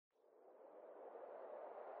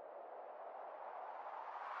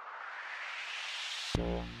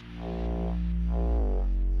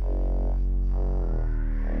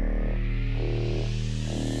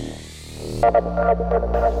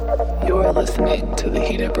You're listening to the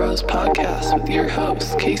Heated Bros podcast with your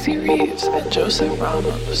hosts, Casey Reeves and Joseph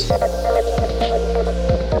Ramos.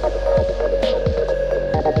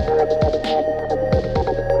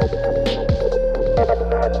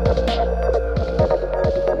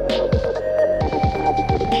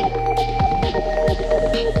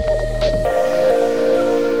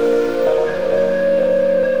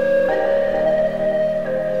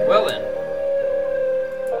 Well then,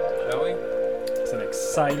 shall we? It's an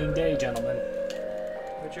exciting day, gentlemen.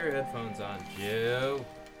 Put your headphones on, Joe.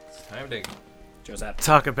 It's time to Joe's at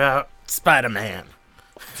Talk about Spider-Man.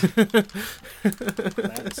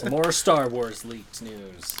 some more Star Wars leaked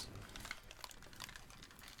news.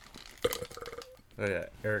 Oh yeah,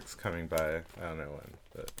 Eric's coming by. I don't know when,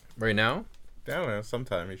 but right now. I don't know.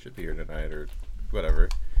 Sometime he should be here tonight or whatever.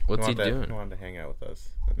 What's he He doing? wanted to hang out with us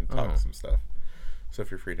and talk some stuff. So if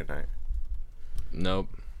you're free tonight, Nope,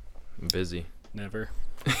 I'm busy. Never.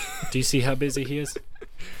 Do you see how busy he is?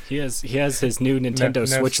 He has his new Nintendo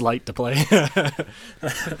Switch Lite to play.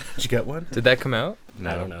 did you get one? Did that come out?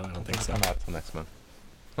 I don't know. I don't think so. I'm out till next month.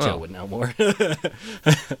 Joe would know more.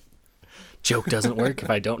 Joke doesn't work if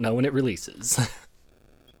I don't know when it releases.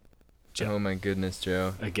 Oh my goodness,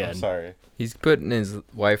 Joe. Again. I'm sorry. He's putting his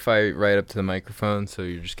Wi-Fi right up to the microphone, so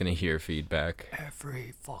you're just gonna hear feedback.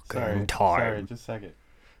 Every fucking Sorry. time. Sorry. Just a second.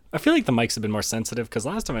 I feel like the mics have been more sensitive because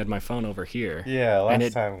last time I had my phone over here. Yeah, And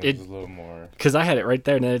last time was it- a little more. Because I had it right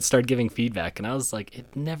there and then it started giving feedback and I was like,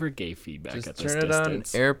 it never gave feedback Just at this turn it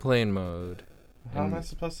distance. on airplane mode. How am I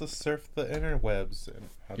supposed to surf the interwebs? And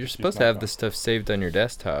I'll You're just supposed use to my have phone? this stuff saved on your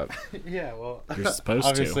desktop. Yeah, well, You're supposed to.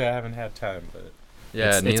 Obviously, I haven't had time, but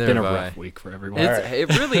Yeah, it's neither been a have I. rough week for everyone. It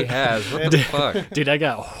really has. What the fuck? Dude, I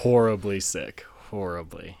got horribly sick.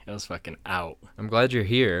 Horribly. I was fucking out. I'm glad you're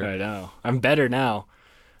here. I know. I'm better now.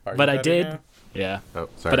 Are you But I better did. now? Yeah. Oh,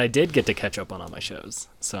 sorry. But I did get to catch up on all my shows.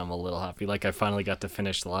 So I'm a little happy. Like, I finally got to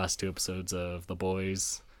finish the last 2 episodes of The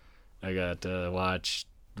Boys. I got to watch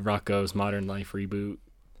Rocco's Modern Life reboot.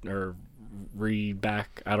 Or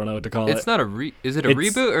re-back. I don't know what to call it. It's not a Is it a It's-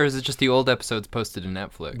 reboot or is it just the old episodes posted in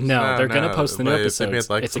Netflix? No, they're going to post the new like, episodes. It's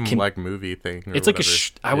like It's some like movie thing. Or It's like whatever.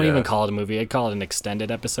 I wouldn't Yeah. even call it a movie. I'd call it an extended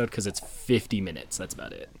episode because it's 50 minutes. That's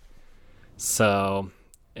about it. So,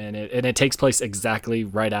 and it takes place exactly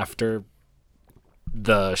right after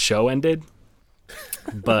the show ended.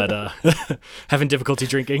 But having difficulty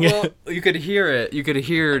drinking. Well, you could hear it. You could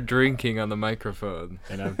hear drinking on the microphone.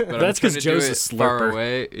 And But that's because because Joe's a far slurper.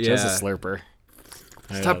 away. Yeah. Joe's a slurper.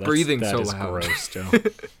 I know, Stop that's- breathing that so is loud. Gross, Joe.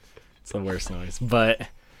 It's the worst noise. But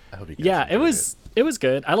I hope you guys yeah, enjoyed it was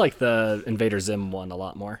good. I like the Invader Zim one a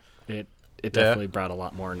lot more. It definitely brought a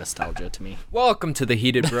lot more nostalgia to me. Welcome to the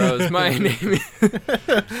Heated Bros. My name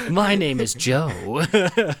is... My name is Joe.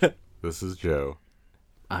 This is Joe.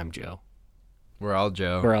 I'm Joe. We're all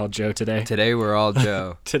Joe. We're all Joe today. Today we're all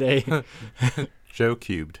Joe. Today, Joe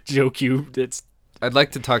cubed. Joe Cubed. It's I'd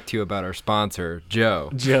like to talk to you about our sponsor, Joe.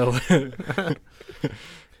 Joe.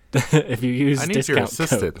 If you use I need your discount code,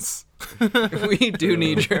 assistance. We do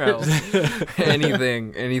need your help.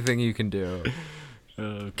 Anything you can do.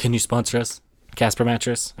 can you sponsor us? Casper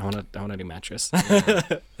mattress. I want a new mattress.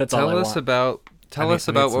 That's all I Tell us want. about I need what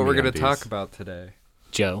some we're going to MeUndies. talk about today.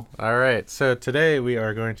 Joe. All right, so today we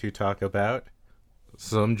are going to talk about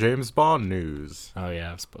some James Bond news, Oh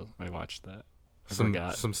yeah, I watched that. I some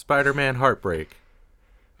forgot. Spider-Man heartbreak.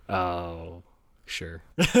 Oh, sure.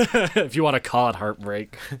 If you want to call it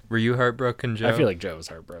heartbreak, Were you heartbroken, Joe? I feel like Joe was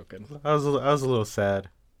heartbroken. I was a little sad,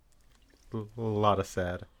 a lot of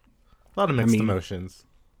sad, a lot of mixed emotions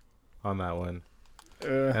on that one.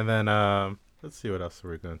 And then let's see what else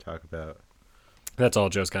we're going to talk about. That's all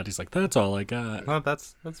Joe's got. He's like, that's all I got. Well,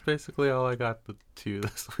 that's basically all I got to you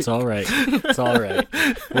this week. It's all right. It's all right.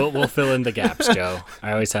 We'll fill in the gaps, Joe.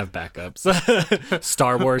 I always have backups.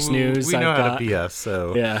 Star Wars news. We know I've how got. to BS,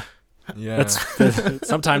 so Yeah. Yeah.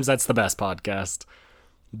 Sometimes that's the best podcast.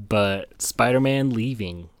 But Spider-Man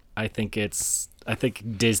leaving, I think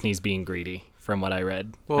Disney's being greedy from what I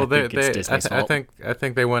read. Well, I think it's Disney's fault. I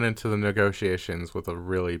think they went into the negotiations with a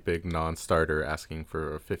really big non-starter asking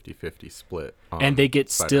for a 50-50 split. On And they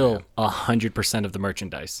get Spider-Man. still 100% of the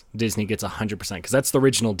merchandise. Disney gets 100% because that's the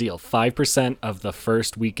original deal. 5% of the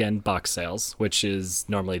first weekend box sales, which is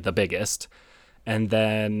normally the biggest. And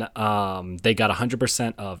then they got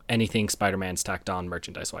 100% of anything Spider-Man's tacked on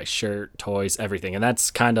merchandise-wise. Shirt, toys, everything. And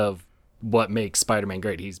that's kind of what makes Spider-Man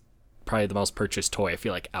great. He's probably the most purchased toy, I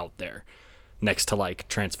feel like, out there. Next to, like,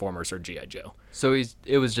 Transformers or G.I. Joe. So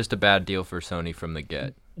it was just a bad deal for Sony from the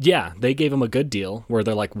get. Yeah, they gave him a good deal where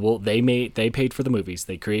they're like, well, they paid for the movies,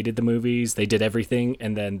 they created the movies, they did everything,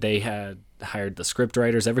 and then they had hired the script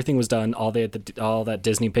writers. Everything was done. All that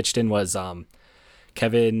Disney pitched in was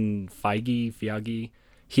Kevin Feige.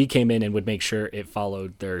 He came in and would make sure it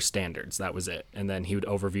followed their standards. That was it. And then he would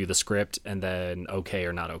overview the script and then okay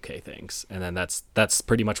or not okay things. And then that's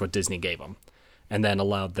pretty much what Disney gave them. And then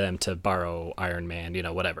allowed them to borrow Iron Man,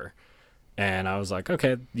 whatever. And I was like,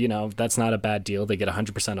 okay, that's not a bad deal. They get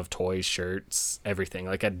 100% of toys, shirts, everything.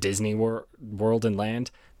 Like at Disney World and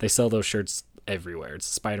Land, they sell those shirts everywhere. It's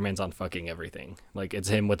Spider-Man's on fucking everything. Like it's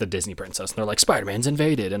him with a Disney princess. And they're like, Spider-Man's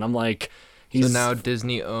invaded. And I'm like, so now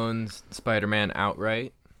Disney owns Spider-Man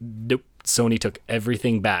outright? Nope. Sony took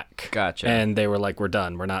everything back. Gotcha. And they were like, we're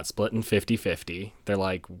done. We're not splitting 50-50. They're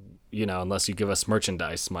like, unless you give us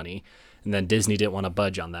merchandise money. And then Disney didn't want to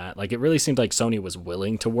budge on that. Like, it really seemed like Sony was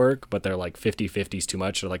willing to work, but they're like, 50-50 is too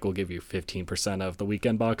much. They're like, we'll give you 15% of the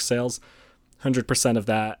weekend box sales, 100% of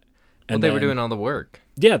that. And they were doing all the work.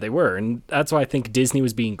 Yeah, they were. And that's why I think Disney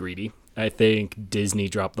was being greedy. I think Disney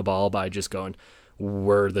dropped the ball by just going,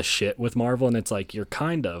 we're the shit with Marvel. And it's like, you're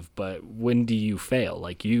kind of, but when do you fail?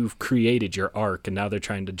 Like, you've created your arc, and now they're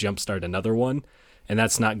trying to jumpstart another one. And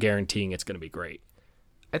that's not guaranteeing it's going to be great.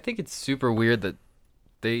 I think it's super weird that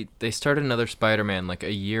they started another Spider-Man like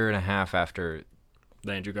a year and a half after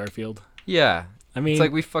The Andrew Garfield. Yeah. I mean, it's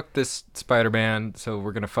like we fucked this Spider-Man, so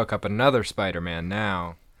we're going to fuck up another Spider-Man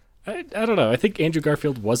now. I don't know. I think Andrew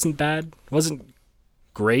Garfield wasn't bad. Wasn't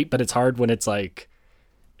great, but it's hard when it's like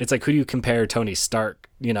who do you compare Tony Stark,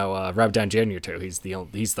 Rob Downey Jr. to? He's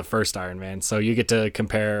the first Iron Man. So you get to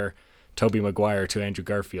compare Tobey Maguire to Andrew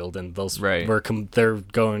Garfield, and those they're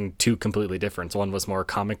going two completely different. One was more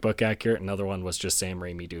comic book accurate, another one was just Sam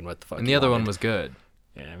Raimi doing what the fuck. And the other one was good.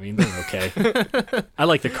 Yeah, I mean, they're okay. I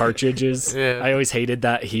like the cartridges. Yeah. I always hated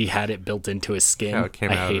that he had it built into his skin. How it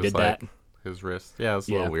came I out hated that. His wrist. Yeah, it was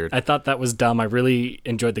a little weird. I thought that was dumb. I really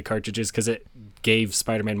enjoyed the cartridges because it gave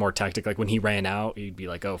Spider-Man more tactic. Like when he ran out, he'd be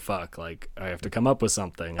like, "Oh fuck! Like I have to come up with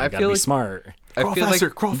something. I gotta be smart." I feel like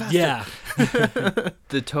crawl faster. Yeah.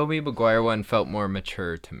 The Tobey Maguire one felt more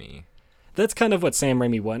mature to me. That's kind of what Sam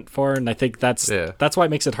Raimi went for, and I think that's why it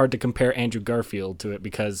makes it hard to compare Andrew Garfield to it,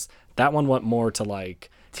 because that one went more to like,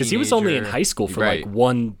 because he was only in high school for like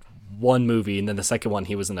one movie, and then the second one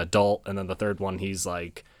he was an adult, and then the third one he's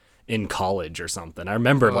like in college or something. I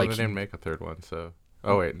remember they didn't make a third one, so.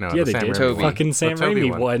 Oh wait, no. Yeah, they did. Fucking Sam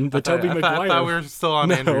Raimi one. The Tobey Maguire. I thought we were still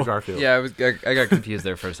on Andrew Garfield. Yeah, I got confused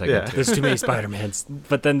there for a second. Too. There's too many Spider-Mans.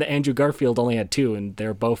 But then the Andrew Garfield only had two, and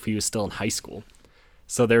he was still in high school,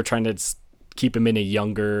 so they're trying to keep him in a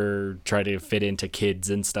younger, try to fit into kids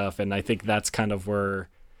and stuff. And I think that's kind of where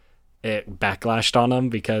it backlashed on him,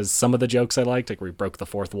 because some of the jokes I liked, like where he broke the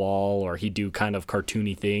fourth wall, or he'd do kind of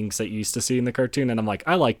cartoony things that you used to see in the cartoon, and I'm like,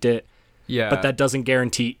 I liked it. Yeah. But that doesn't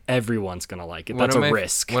guarantee everyone's going to like it. That's a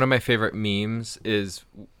risk. One of my favorite memes is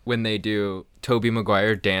when they do Tobey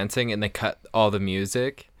Maguire dancing and they cut all the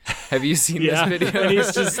music. Have you seen this video? And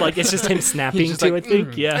he's just like, it's just him snapping to, I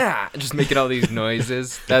think. Yeah. Just making all these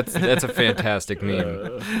noises. That's a fantastic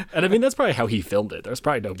meme. And I mean, that's probably how he filmed it. There's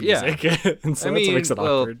probably no music. Yeah. And so that's what makes it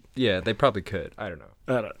awkward. Yeah, they probably could. I don't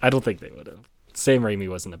know. I don't think they would have. Sam Raimi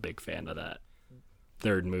wasn't a big fan of that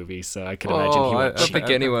third movie, so I could imagine he would. I don't think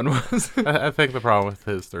anyone was. I think the problem with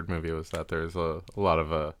his third movie was that there's a lot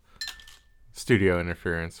of studio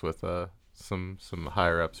interference with some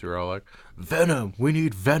higher ups who are all like, Venom, we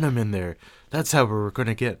need Venom in there. That's how we're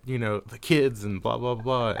gonna get the kids and blah blah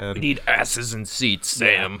blah. And we need asses and seats,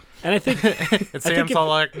 Sam. And I think and Sam's all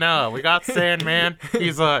like, no, we got Sandman.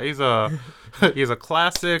 He's a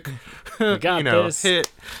classic. We got this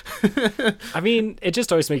hit. I mean, it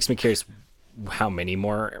just always makes me curious how many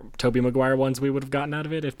more Tobey Maguire ones we would have gotten out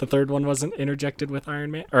of it if the third one wasn't interjected with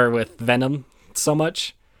Iron Man or with Venom so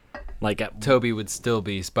much. Like Tobey would still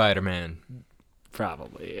be Spider-Man.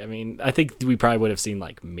 Probably. I mean, I think we probably would have seen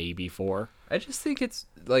like maybe 4. I just think it's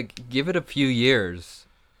like, give it a few years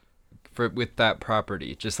with that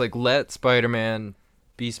property. Just like let Spider-Man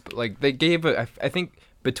be like they gave it. I think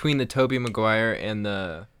between the Tobey Maguire and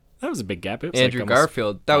the that was a big gap. It was Andrew like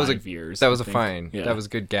Garfield. That was years. That was a fine. Yeah. That was a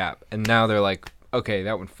good gap. And now they're like, okay,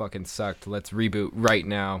 that one fucking sucked. Let's reboot right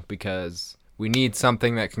now because we need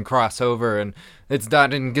something that can cross over, and it's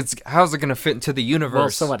not. And how's it gonna fit into the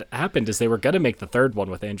universe? Well, so what happened is they were gonna make the third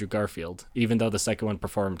one with Andrew Garfield, even though the second one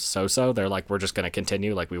performed so-so. They're like, we're just gonna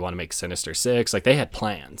continue. Like, we want to make Sinister Six. Like, they had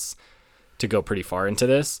plans to go pretty far into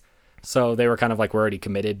this. So they were kind of like, we're already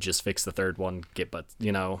committed. Just fix the third one.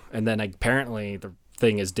 And then apparently the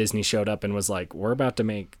thing is Disney showed up and was like, we're about to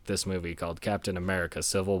make this movie called Captain America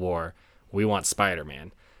Civil War. We want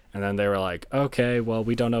Spider-Man. And then they were like, okay, well,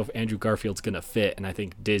 we don't know if Andrew Garfield's going to fit. And I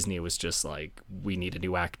think Disney was just like, we need a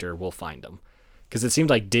new actor. We'll find him. Because it seemed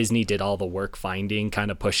like Disney did all the work finding,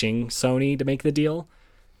 kind of pushing Sony to make the deal.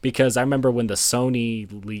 Because I remember when the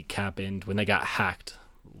Sony leak happened, when they got hacked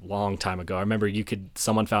a long time ago, I remember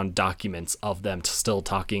someone found documents of them still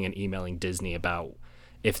talking and emailing Disney about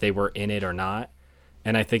if they were in it or not.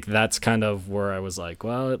 And I think that's kind of where I was like,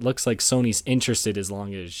 well, it looks like Sony's interested as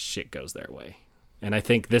long as shit goes their way. And I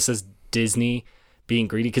think this is Disney being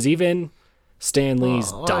greedy, because even Stan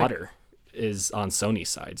Lee's daughter is on Sony's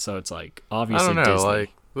side. So it's like, obviously I don't know, Disney. like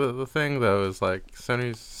the thing though is like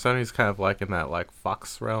Sony's kind of like in that like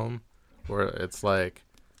Fox realm, where it's like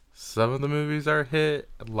some of the movies are a hit,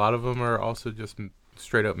 a lot of them are also just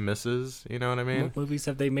straight up misses. You know what I mean? What movies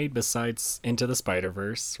have they made besides Into the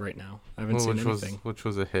Spider-Verse right now? I haven't seen anything. Which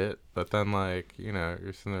was a hit, but then like, you know,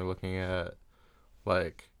 you're sitting there looking at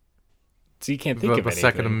like So you can't think of the anything.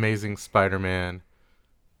 second Amazing Spider-Man,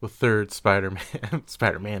 the third Spider-Man,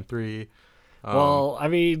 Spider-Man 3. Well, I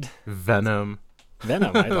mean, Venom I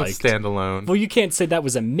liked. standalone. Well, you can't say that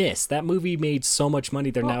was a miss. That movie made so much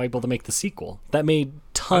money, they're now able to make the sequel. That made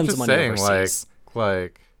tons of money overseas.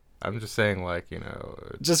 I'm just saying, like, you know,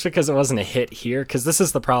 Just because it wasn't a hit here, because this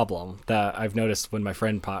is the problem that I've noticed when my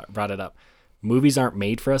friend brought it up. Movies aren't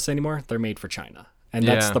made for us anymore. They're made for China. And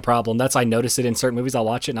that's Yeah. the problem. I notice it in certain movies. I'll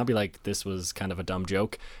watch it and I'll be like, this was kind of a dumb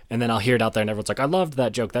joke. And then I'll hear it out there and everyone's like, I loved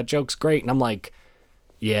that joke. That joke's great. And I'm like,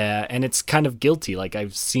 yeah. And it's kind of guilty. Like,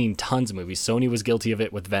 I've seen tons of movies. Sony was guilty of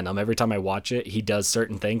it with Venom. Every time I watch it, he does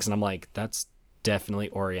certain things. And I'm like, that's definitely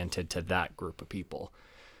oriented to that group of people.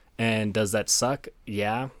 And does that suck?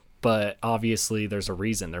 Yeah. But obviously there's a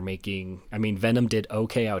reason they're making, I mean, Venom did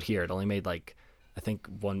okay out here. It only made like, I think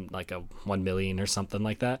 1 million or something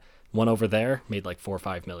like that. One over there made like 4 or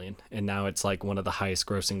 5 million. And now it's like one of the highest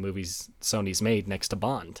grossing movies Sony's made next to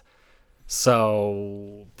Bond.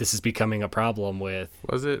 So this is becoming a problem with.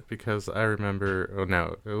 was it? Because I remember,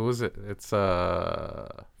 it's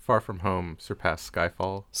Far From Home surpassed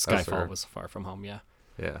Skyfall. Skyfall was Far From Home, yeah.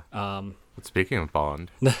 Yeah. Um, But speaking of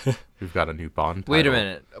Bond, we've got a new Bond title. Wait a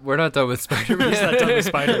minute. We're not done with Spider-Man. It's not done with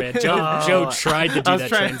Spider-Man. Joe tried to do that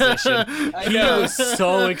transition. He was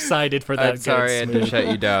so excited for that. I'm sorry I had to shut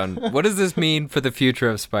you down. What does this mean for the future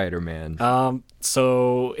of Spider-Man?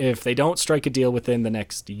 So if they don't strike a deal within the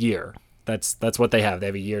next year, that's what they have. They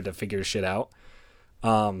have a year to figure shit out.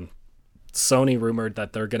 Sony rumored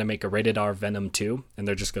that they're going to make a rated R Venom 2, and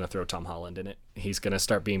they're just going to throw Tom Holland in it. He's going to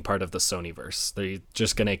start being part of the Sonyverse. They're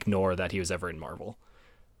just going to ignore that he was ever in Marvel.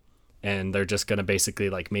 And they're just going to basically,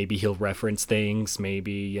 like, maybe he'll reference things.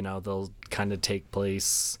 Maybe, you know, they'll kind of take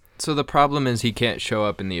place. So the problem is he can't show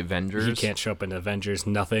up in the Avengers? He can't show up in Avengers.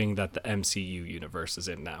 Nothing that the MCU universe is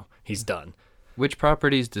in now. He's done. Which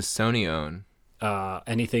properties does Sony own?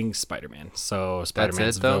 Anything Spider-Man. So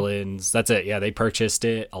Spider-Man's though? villains. That's it. Yeah, they purchased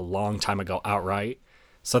it a long time ago outright.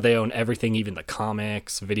 So they own everything, even the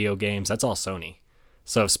comics, video games. That's all Sony.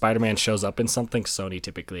 So if Spider-Man shows up in something, Sony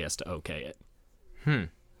typically has to okay it.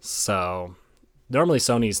 So normally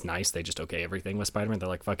Sony's nice. They just okay everything with Spider-Man. They're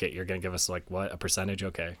like, fuck it. You're going to give us like what? A percentage?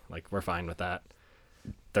 Okay. Like we're fine with that.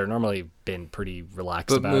 They're normally been pretty relaxed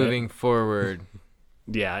But about moving forward,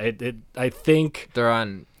 Yeah, I think they're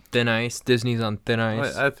on thin ice. Disney's on thin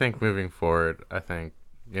ice. I think moving forward,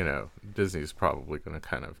 you know, Disney's probably going to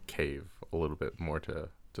kind of cave a little bit more to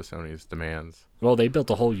Sony's demands. well, they built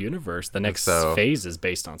a whole universe. The next So- phase is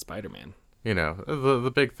based on Spider-Man. You know, the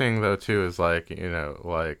big thing though too is like, you know,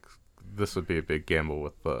 like this would be a big gamble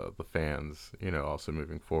with the fans, you know, also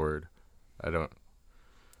moving forward.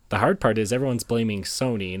 The hard part is everyone's blaming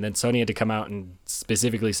Sony, and then Sony had to come out and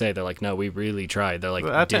specifically say they're like, no, we really tried. They're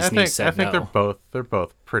like, Disney said I think no. they're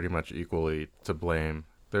both pretty much equally to blame.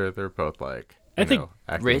 They're both like, I think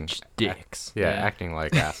acting, Rich dicks. Yeah. acting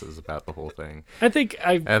like asses about the whole thing. I think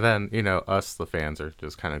And then, you know, us the fans are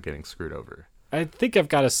just kind of getting screwed over. I've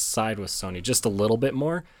got to side with Sony just a little bit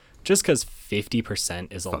more, just because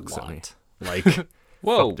 50% is a Fuck lot. Sony. Like,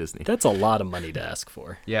 Whoa. Fuck Disney. that's a lot of money to ask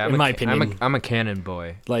for. Yeah, in my opinion. I'm a canon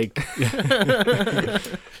boy. Like,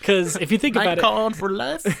 because if you think about it, for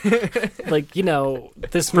less. like, you know,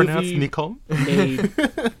 this Pronounced movie Nicole. made,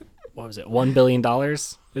 what was it, $1 billion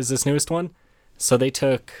is this newest one. So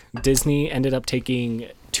Disney ended up taking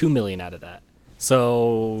 $2 million out of that.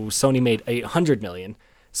 So Sony made $800 million.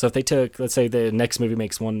 So if they took, let's say the next movie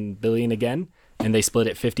makes $1 billion again, and they split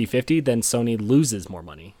it 50-50, then Sony loses more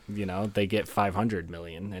money. You know, they get $500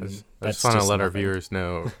 million, and I that's just want to let our nothing. viewers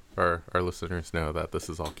know, or our listeners know, that this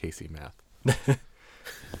is all Casey math.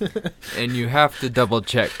 And you have to double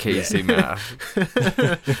check Casey math.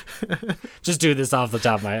 Just do this off the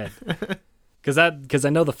top of my head. Because I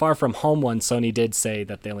know the Far From Home one, Sony did say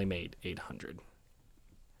that they only made 800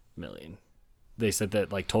 million. They said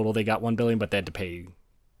that like total they got 1 billion, but they had to pay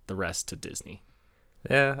the rest to Disney.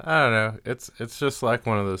 Yeah, I don't know. It's just like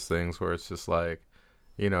one of those things where it's just like,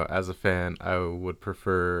 as a fan, I would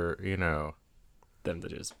prefer, Them to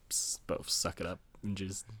just both suck it up and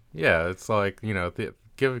just. yeah, it's like,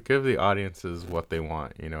 give the audiences what they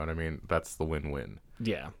want. You know what I mean? That's the win-win.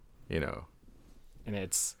 Yeah. And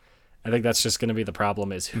I think that's just going to be the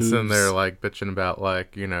problem is who's. And then they're like bitching about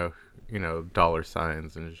like, dollar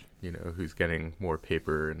signs and, who's getting more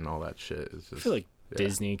paper and all that shit. It's just, I feel like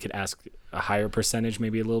Disney could ask a higher percentage,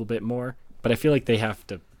 maybe a little bit more, but I feel like they have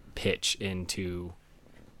to pitch into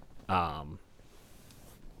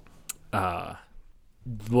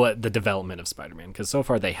what the development of Spider-Man, because so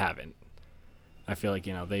far they haven't. I feel like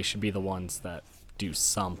they should be the ones that do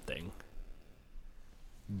something,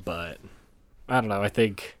 but I don't know. I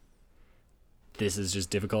think this is just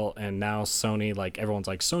difficult, and now Sony, like everyone's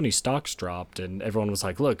like Sony stocks dropped, and everyone was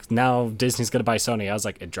like, look, now Disney's gonna buy Sony. I was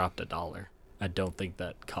like, it dropped $1. I don't think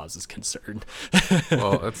that causes concern.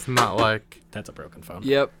 well, it's not like That's a broken phone.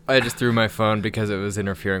 Yep, I just threw my phone because it was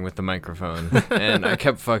interfering with the microphone, and I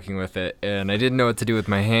kept fucking with it, and I didn't know what to do with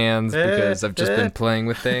my hands because I've just been playing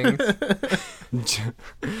with things.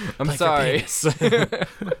 I'm Like sorry.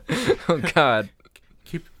 Oh God.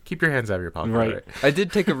 keep your hands out of your pocket. Right. I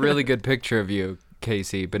did take a really good picture of you,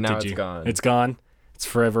 Casey, but now it's gone. It's gone. It's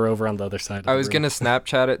forever over on the other side. Of I the was room. gonna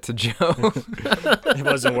Snapchat it to Joe, It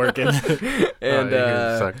wasn't working. and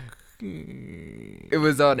it's like, it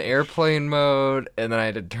was on airplane mode, and then I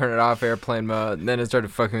had to turn it off airplane mode, and then it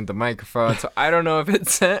started fucking with the microphone. So I don't know if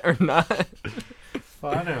it's sent or not.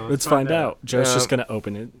 well, I know, Let's find out. Joe's Yeah. just gonna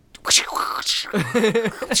open it.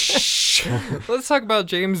 Let's talk about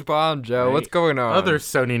James Bond, Joe. Right. What's going on? Other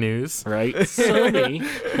Sony news. Right, Sony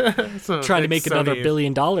Some trying to big make another Sony- $1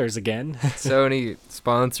 billion again. Sony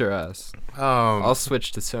sponsor us. I'll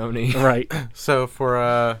switch to Sony. Right. So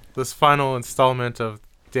for this final installment of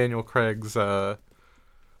Daniel Craig's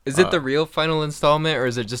Is it the real final installment, or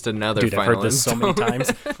is it just another Dude, I've final heard this so many installment?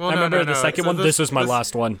 times. Well, I no, remember no, the no. second So one. This was my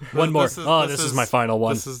last one. One more. This is my final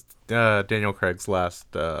one. This is Daniel Craig's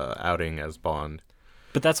last outing as Bond.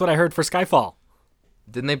 But that's what I heard for Skyfall.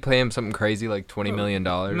 Didn't they pay him something crazy like $20 million?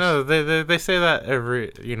 No, they say that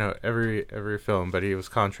every film, but he was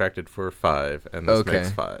contracted for 5, and this Okay.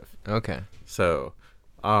 makes 5. Okay. So,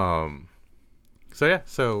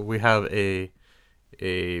 so we have a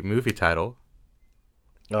movie title,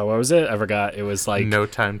 Oh, what was it? I forgot. It was like No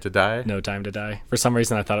Time to Die. No Time to Die. For some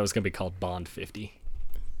reason, I thought it was gonna be called Bond 50.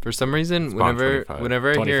 For some reason, Bond whenever 25.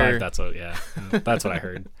 whenever I 25. hear That's what I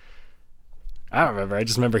heard. I don't remember. I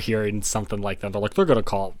just remember hearing something like that. They're like, they're gonna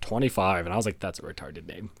call it 25, and I was like, that's a retarded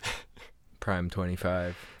name. Prime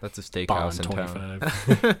 25, that's a steakhouse Bond in town.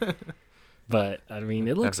 25. But I mean,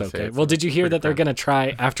 it looks to say okay. it's Well, a did you hear pretty that they're crap. gonna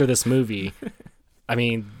try after this movie? I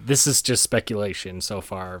mean, this is just speculation so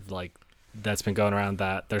far. Like that's been going around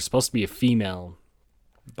that there's supposed to be a female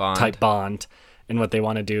Bond. type Bond, and what they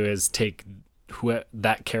want to do is take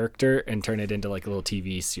that character and turn it into like a little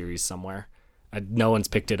TV series somewhere. No one's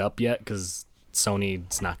picked it up yet because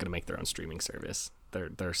Sony's not going to make their own streaming service.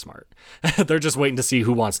 They're smart. They're just waiting to see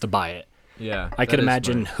who wants to buy it. Yeah, I could that is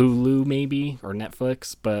imagine Hulu maybe or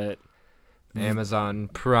Netflix, but smart. Amazon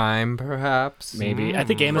Prime perhaps. maybe I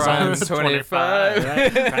think Prime Amazon's 25.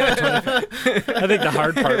 Right? I think the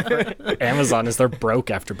hard part for Amazon is they're broke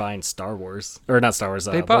after buying Star Wars or not Star Wars,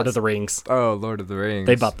 They bought Lord of the Rings. Oh, Lord of the Rings.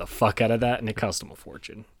 They bought the fuck out of that, and it cost them a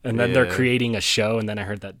fortune. And then they're Yeah. creating a show, and then I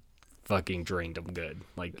heard that fucking drained them good.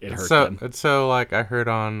 Like it hurt So them. it's so like I heard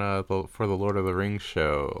on for the Lord of the Rings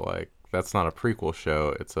show, like that's not a prequel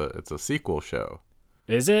show, it's a sequel show.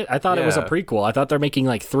 Is it? I thought it was a Yeah. prequel. I thought they're making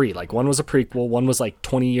like 3. Like one was a prequel, one was like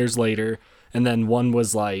 20 years later, and then one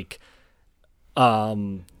was like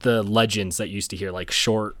the legends that you used to hear, like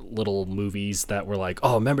short little movies that were like,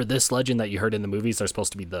 oh, remember this legend that you heard in the movies? They're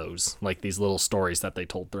supposed to be those, like these little stories that they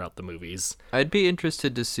told throughout the movies. I'd be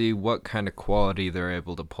interested to see what kind of quality they're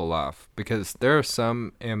able to pull off, because there are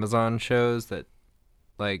some Amazon shows that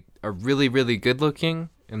like are really, really good looking,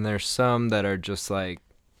 and there's some that are just like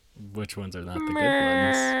Which ones are not the good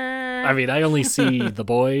ones? I mean, I only see The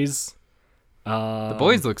Boys. The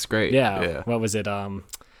Boys looks great. Yeah. Yeah. What was it?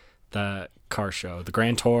 The car show, the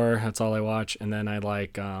Grand Tour. That's all I watch, and then I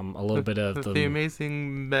like a little bit of The the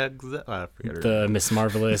Amazing Meg. I forget her the name. Miss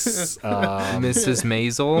Marvelous. Mrs.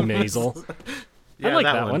 Maisel. Maisel. I Yeah, like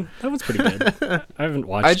that one. That one's pretty good. I haven't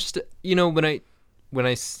watched. I just, when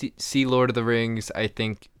I see Lord of the Rings, I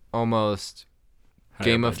think almost Higher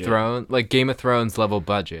Game of budget. Thrones, like Game of Thrones level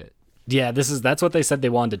budget. Yeah, that's what they said they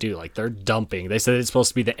wanted to do. Like they're dumping. They said it's supposed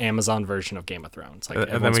to be the Amazon version of Game of Thrones. Like, And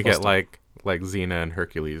then everyone's we get supposed like Xena and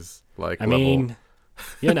Hercules. Like I level. mean,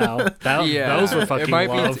 you know, those were fucking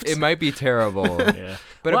loved. It might be terrible, Yeah.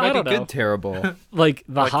 but Well, I it might don't be know. good terrible. Like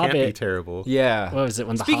the That can't be Hobbit. terrible. Yeah. What was it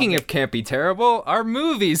when the Speaking Hobbit? of can't be terrible, our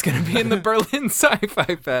movie's gonna be in the Berlin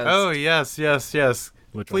Sci-Fi Fest. Oh yes.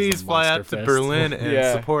 Which Please was a fly out Monster to Fest. Berlin and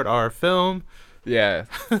Yeah. support our film. yeah.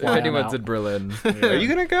 If Fly on anyone's out. in Berlin, are you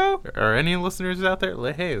gonna go? Are any listeners out there?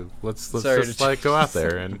 Hey, let's Sorry just to- like go out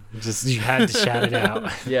there and. Just you had to shout it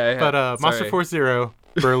out. Yeah. But Monster sorry. Force Zero,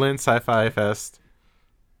 Berlin Sci-Fi Fest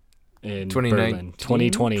In 2019? Berlin,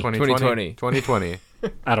 2020. 2020. 2020.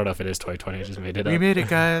 I don't know if it is 2020. I just made it up. We made it,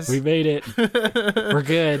 guys. We made it. We're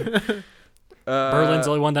good. Berlin's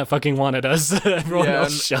the only one that fucking wanted us. Everyone yeah,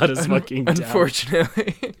 else shut us fucking down.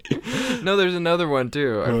 Unfortunately. No, there's another one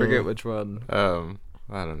too. I forget which one.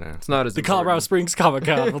 I don't know. It's not as The Colorado Springs Comic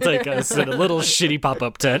Con will take us in a little shitty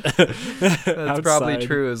pop-up tent. That's probably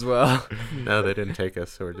true as well. No, they didn't take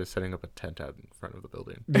us, so we're just setting up a tent out in front of the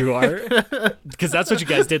building. You are? Because that's what you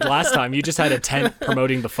guys did last time. You just had a tent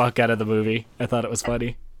promoting the fuck out of the movie. I thought it was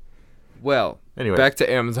funny. Well, Anyway. back to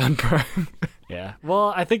Amazon Prime. Yeah.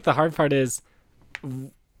 Well, I think the hard part is,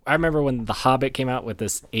 I remember when The Hobbit came out with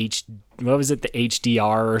this what was it, the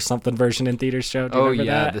HDR or something version in theaters show? Do you Oh remember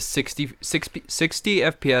yeah, that? the 60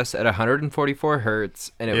 FPS at 144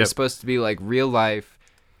 hertz, and it Yep. was supposed to be like real life,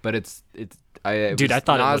 but it Dude, was I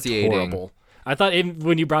thought nauseating. it looked horrible. I thought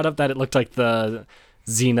when you brought up that it looked like the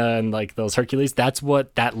Xena and like those Hercules, that's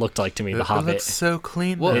what that looked like to me. The It Hobbit. looks so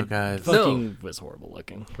clean, Well, though, it guys. Fucking was horrible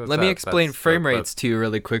looking. Let me explain frame rates to you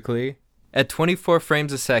really quickly. At 24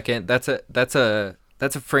 frames a second, that's a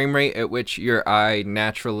frame rate at which your eye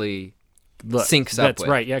naturally Look, syncs up That's with.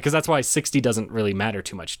 right. Yeah, because that's why 60 doesn't really matter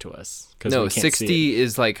too much to us. 'Cause No, we can't see 60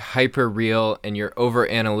 is like hyper real, and you're over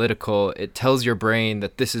analytical. It tells your brain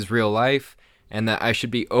that this is real life and that I should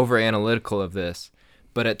be over analytical of this.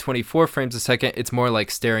 But at 24 frames a second, it's more like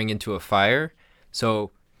staring into a fire. So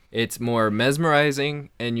it's more mesmerizing,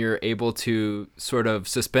 and you're able to sort of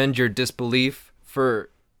suspend your disbelief for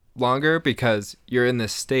longer because you're in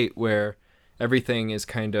this state where everything is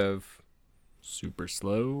kind of super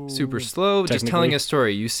slow. super slow, just telling Technically. a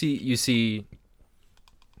story. You see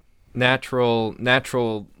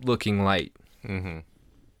natural looking light. Mm-hmm.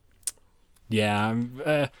 Yeah.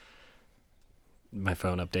 My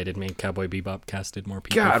phone updated me. Cowboy Bebop casted more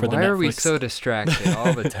people God, for the why Netflix. are we so distracted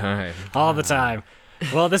all the time? all the time.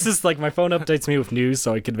 Well, this is like my phone updates me with news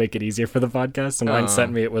so I could make it easier for the podcast. And mine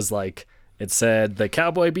sent me, it said the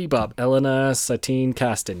Cowboy Bebop Elena Satine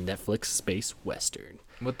cast in Netflix space western.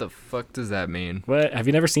 What the fuck does that mean? What? Have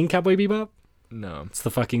you never seen Cowboy Bebop? No. It's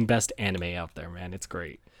the fucking best anime out there, man. It's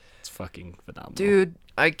great. It's fucking phenomenal. Dude,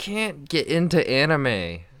 I can't get into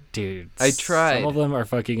anime. Dude. I tried. Some of them are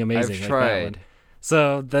fucking amazing. I've like that tried. one.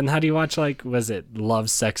 So then how do you watch, like, was it Love,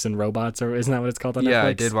 Sex, and Robots? Or isn't that what it's called on Netflix? Yeah,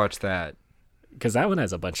 I did watch that. Because that one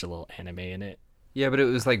has a bunch of little anime in it. Yeah, but it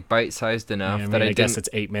was like bite-sized enough I mean, that I I guess didn't. it's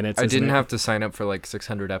 8 minutes. I isn't didn't it? have to sign up for like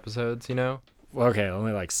 600 episodes. You know. Okay,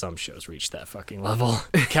 only like some shows reach that fucking level.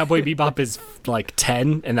 Cowboy Bebop is like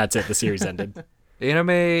 10, and that's it. The series ended.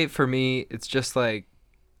 Anime for me, it's just like,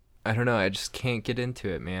 I don't know. I just can't get into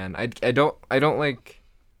it, man. I don't like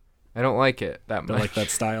it that much. Don't like that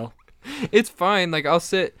style. It's fine. Like I'll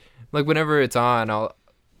sit, like whenever it's on, I'll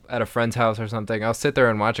at a friend's house or something. I'll sit there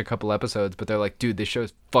and watch a couple episodes, but they're like, dude, this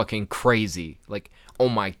show's fucking crazy. Like, oh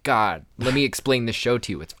my god, let me explain this show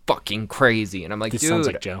to you. It's fucking crazy. And I'm like, This dude, sounds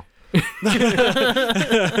like Joe.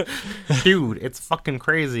 Dude, it's fucking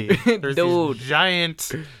crazy. There's Dude. these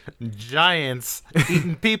giants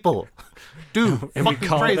eating people. Dude, And we fucking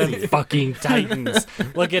call crazy. them fucking Titans.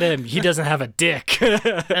 Look at him. He doesn't have a dick.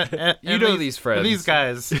 you know these friends. These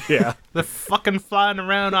guys, Yeah. they're fucking flying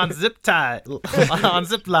around on zip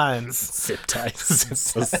lines. Zip ties. It's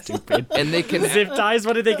so stupid. and they can Zip ties?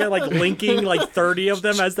 What did they get? Like linking like 30 of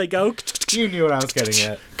them as they go? You knew what I was getting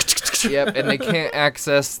at. Yep, and they can't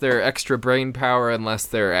access their extra brain power unless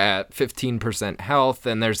they're at 15% health,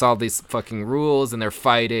 and there's all these fucking rules, and they're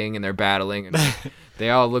fighting, and they're battling, and they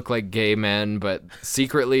all look like gay men, but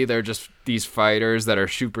secretly they're just these fighters that are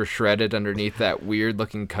super shredded underneath that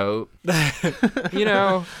weird-looking coat. You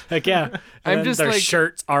know? Heck yeah. And I'm then just their like-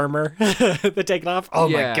 shirts, armor. They take it off. Oh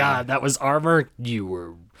Yeah. my god, that was armor. You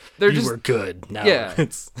were good. Now Yeah.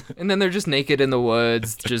 it's And then they're just naked in the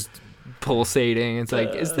woods, just pulsating. It's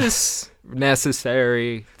like, is this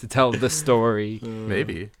necessary to tell the story?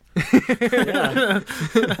 Maybe. yeah.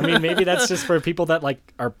 I mean, maybe that's just for people that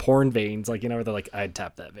like are porn veins, like, you know, where they're like, I'd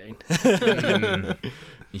tap that vein.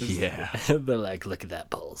 Yeah, They're like, look at that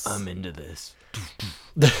pulse. I'm into this.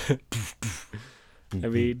 I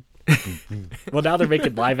mean, well, now they're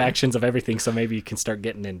making live actions of everything, so maybe you can start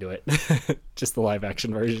getting into it. Just the live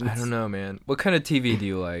action versions. I don't know, man. What kind of TV do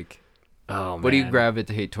you like? Oh, man. What do you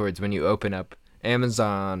gravitate towards when you open up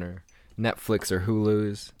Amazon or Netflix or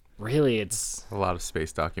Hulu's? Really, it's A lot of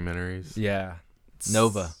space documentaries. Yeah.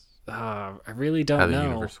 Nova. I really don't How the know.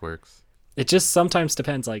 universe works. It just sometimes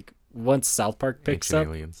depends. Like once South Park picks Ancient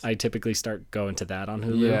up, aliens. I typically start going to that on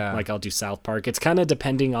Hulu. Yeah. Like I'll do South Park. It's kind of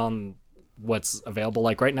depending on what's available.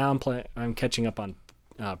 Like right now, I'm catching up on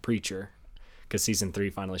Preacher because season 3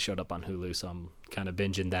 finally showed up on Hulu, so I'm kind of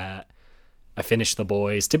binging that. I finished The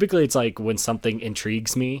Boys. Typically, it's like when something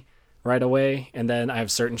intrigues me right away, and then I have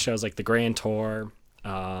certain shows like The Grand Tour,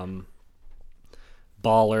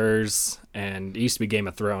 Ballers, and it used to be Game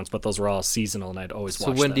of Thrones, but those were all seasonal, and I'd always watch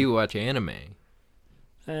So when them. do you watch anime?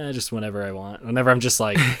 Just whenever I want. Whenever I'm just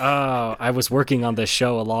like, oh, I was working on this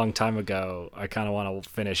show a long time ago. I kind of want to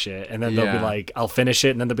finish it. And then they'll be Yeah. like, I'll finish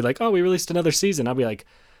it. And then they'll be like, oh, we released another season. I'll be like,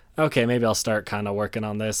 okay, maybe I'll start kind of working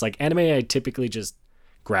on this. Like anime, I typically just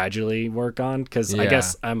gradually work on because I Yeah.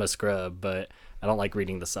 guess I'm a scrub, but I don't like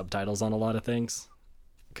reading the subtitles on a lot of things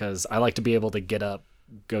because I like to be able to get up,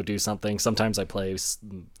 go do something. Sometimes I play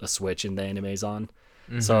a Switch and the anime's on.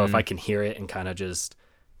 So if I can hear it and kind of just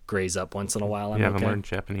graze up once in a while, I'm You haven't okay. learned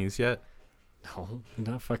Japanese yet? No,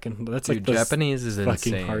 not fucking. That's Dude, like the Japanese is fucking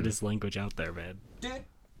insane. hardest language out there, man.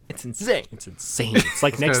 It's insane. It's insane. It's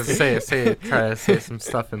like I was next gonna to try to say some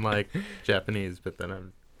stuff in like Japanese, but then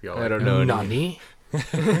I'm feel like I don't know. any- Nani.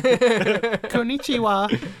 Konnichiwa,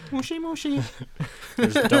 mushi mushi,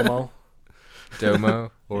 There's Domo.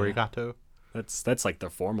 Domo. origato. That's like the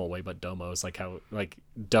formal way, but Domo is like how like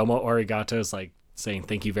Domo arigato is like saying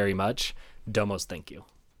thank you very much. Domo's thank you.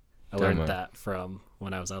 I Domo. learned that from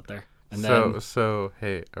when I was out there. And So then so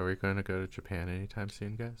hey, are we going to go to Japan anytime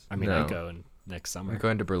soon, guys? I mean No. I go in next summer. I'm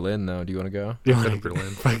going to Berlin though. Do you want to go? You Go to wanna- Berlin.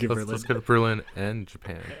 fucking Let's, Berlin. let's go to Berlin and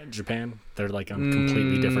Japan. Japan, they're like on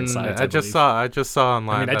completely different sides. I just believe. saw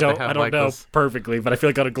online. I mean, I that they don't have, like, know this- perfectly, but I feel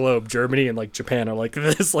like on a globe, Germany and like Japan are like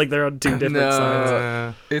this, like they're on two different No.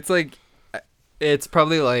 sides. It's like, it's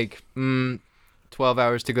probably like 12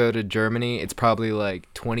 hours to go to Germany. It's probably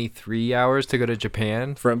like 23 hours to go to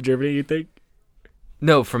Japan. From Germany, you think?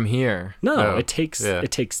 No, from here. No, No. it takes Yeah.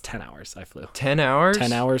 10 hours. I flew 10 hours?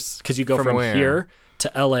 10 hours because you go From from where? here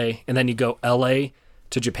to LA and then you go LA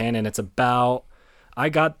to Japan, and it's about. I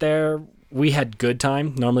got there. We had good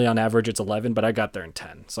time. Normally on average it's 11, but I got there in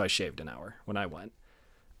 10, so I shaved an hour when I went.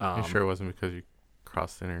 You sure it wasn't because you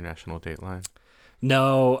crossed the international date line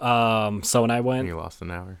No, so when I and went, you lost an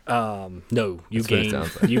hour? no, you That's what it gain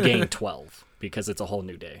sounds like. you gain 12 because it's a whole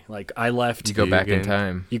new day. Like I left, You go You back in gain-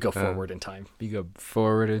 time. you go forward in time. You go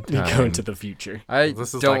forward in You time. go into the future. I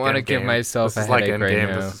This is don't like want to Endgame. give myself This a is like headache right Endgame.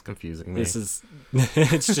 now. This is confusing me. This is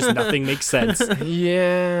it's just nothing makes sense.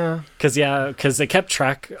 Yeah. Because they kept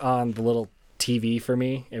track on the little TV for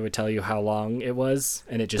me. It would tell you how long it was,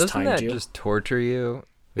 and it just Doesn't timed that you. just torture you?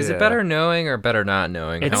 Is Yeah. it better knowing or better not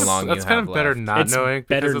knowing It's- how long That's you kind have of better left? not It's knowing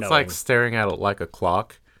better because it's like knowing. staring at it like a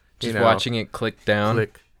clock. Just you know, watching it click down.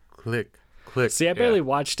 click, click, click. See, I barely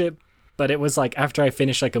watched it, but it was like after I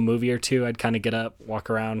finished like a movie or two, I'd kind of get up, walk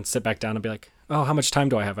around, sit back down, and be like, "Oh, how much time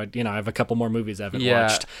do I have? I have a couple more movies I haven't Yeah.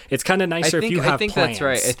 watched." It's kind of nicer if you have I think plans. that's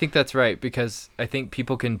right. I think that's right because I think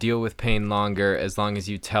people can deal with pain longer as long as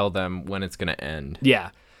you tell them when it's gonna end.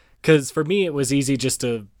 Yeah, because for me it was easy just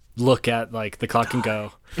to look at like the clock and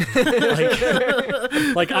go.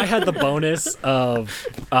 like I had the bonus of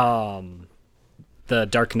the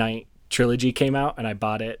Dark Knight trilogy came out and I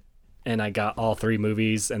bought it and I got all 3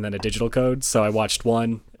 movies and then a digital code. So I watched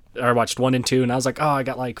 1 and 2 and I was like, oh, I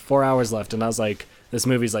got like 4 hours left, and I was like, this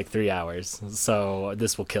movie's like 3 hours, so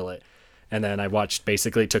this will kill it. And then I watched took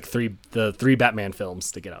the 3 Batman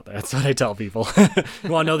films to get out there. That's what I tell people. You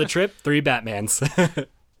want to know the trip? 3 Batmans.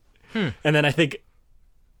 And then I think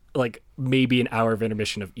like maybe an hour of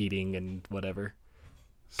intermission of eating and whatever.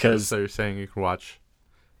 So you're saying you can watch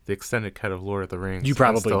the extended cut of Lord of the Rings? You and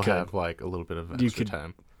probably still could. have like a little bit of You extra could-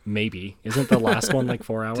 time. Maybe. Isn't the last one like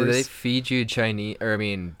 4 hours? Do they feed you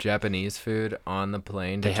Japanese food on the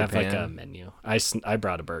plane to They have Japan? like a menu. I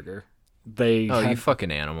brought a burger. They Oh, you had,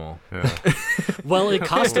 fucking animal! Yeah. well, it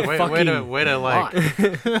cost a way, fucking way to like.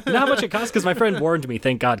 lot. Not how much it cost because my friend warned me.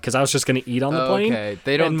 Thank God, because I was just gonna eat on the plane. Okay,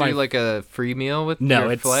 they don't and do my- like a free meal with No,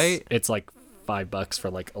 your it's flight. it's like $5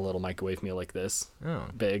 for like a little microwave meal like this Oh,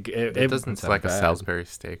 big. it doesn't It's sound like bad. a Salisbury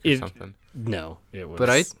steak or It- something. No, it was. But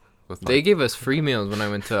With they like- gave us free meals when I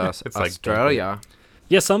went to It's like Australia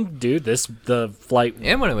yeah, some dude. The flight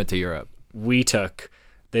and when I went to Europe. we took,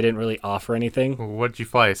 they didn't really offer anything. What did you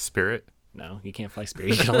fly? Spirit? No, you can't fly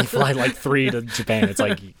Spirit. You can only fly like 3 to Japan. It's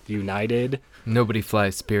like United. Nobody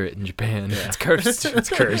flies Spirit in Japan. Yeah. It's cursed. It's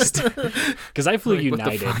cursed. Because I flew Like, what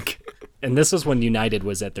the United. fuck? And this was when United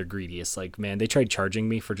was at their greediest. Like, man, they tried charging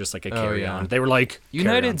me for just like a carry-on. yeah. They were like,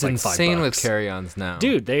 United's carry-on's like insane with $5. carry-ons now.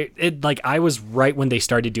 Dude, I was right when they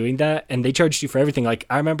started doing that, and they charged you for everything. Like,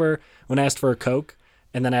 I remember when I asked for a Coke,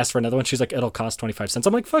 and then I asked for another one, she's like, it'll cost 25 cents.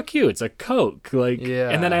 I'm like, fuck you, it's a Coke. Like, Yeah.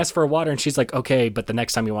 And then I asked for a water, and she's like, okay, but the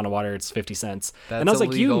next time you want a water, it's 50 cents. And I That's was like,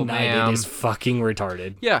 illegal, United ma'am. is fucking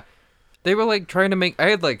retarded. Yeah. They were like trying to make.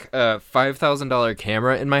 I had like a $5,000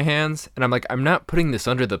 camera in my hands, and I'm like, I'm not putting this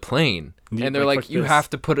under the plane. Yeah, And they're like, like, fuck you this. have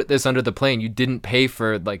to put this under the plane. You didn't pay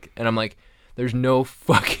for like. And I'm like, there's no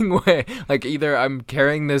fucking way. Like either I'm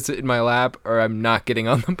carrying this in my lap or I'm not getting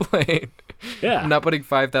on the plane. Yeah. I'm not putting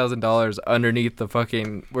 $5,000 underneath the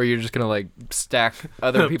fucking where you're just gonna like stack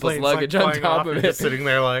other The people's plane's, like, luggage on flying top off, of you're it. just sitting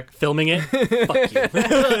there like, Filming it? Fuck you.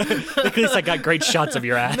 At least I got great shots of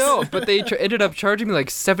your ass. No, but they ended up charging me like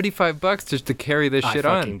 $75 just to carry this I shit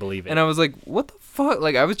on. fucking believe it. And I was like, what the fuck?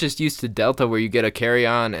 Like I was just used to Delta where you get a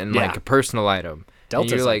carry-on and Yeah. like a personal item.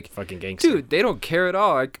 Delta's and you're like, fucking gangster. dude, they don't care at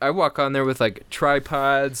all. I walk on there with like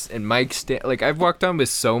tripods and mic stand. Like I've walked on with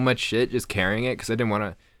so much shit just carrying it because I didn't want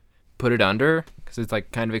to put it under because it's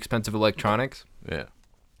like kind of expensive electronics. yeah.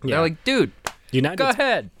 Yeah. They're like, dude, United's go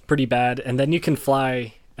ahead. pretty bad. And then you can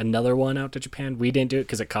fly another one out to Japan. We didn't do it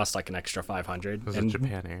because it cost like an extra 500. Was And it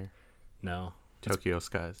Japan Air? No, Tokyo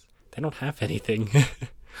Skies. they don't have anything.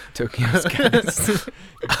 Tokyo Skies.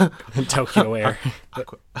 Tokyo Air.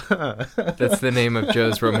 That's the name of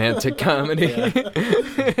Joe's romantic comedy.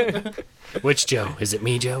 Which Joe? Is it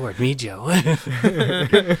me Joe or me Joe?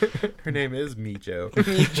 Her name is Mijo.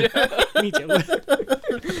 me Joe.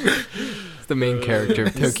 It's the main character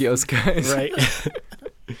of Tokyo Skies. Right.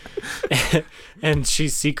 And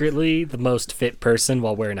she's secretly the most fit person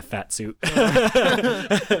while wearing a fat suit.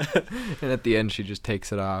 And at the end, she just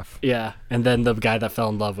takes it off. Yeah. And then the guy that fell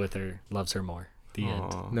in love with her loves her more. The end.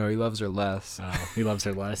 Aw. No, he loves her less. Oh, he loves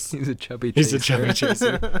her less. He's a chubby He's a chaser. chubby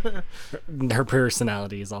chaser. Her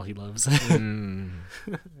personality is all he loves. Mm.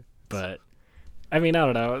 But I mean, I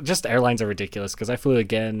don't know. Just airlines are ridiculous because I flew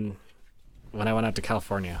again when I went out to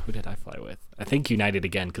California. Who did I fly with? I think United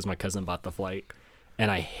again because my cousin bought the flight,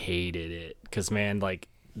 and I hated it because man, like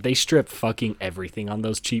they strip fucking everything on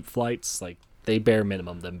those cheap flights. Like they bare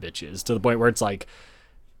minimum them bitches to the point where it's like.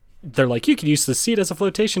 They're like, you can use the seat as a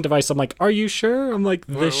flotation device. I'm like, are you sure? I'm like,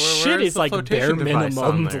 the shit where's is the like bare flotation device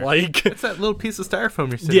on minimum. there? Like, It's that little piece of styrofoam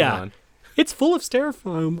you're sitting Yeah. on. it's full of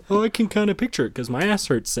styrofoam. Oh, I can kind of picture it because my ass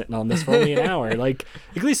hurts sitting on this for only an hour. Like,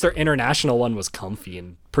 at least their international one was comfy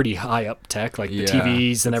and pretty high up tech. Like the Yeah.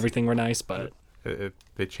 TVs and everything were nice, but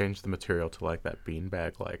They changed the material to like that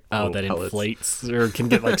beanbag, like oh, little that pellets. inflates or can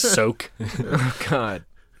get like soak. Oh, God.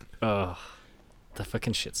 Oh, the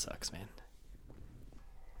fucking shit sucks, man.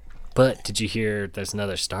 But did you hear there's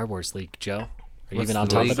another Star Wars leak, Joe? Are you even on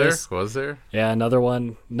top Was of there? this? Was there? Yeah, another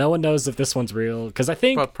one. No one knows if this one's real because I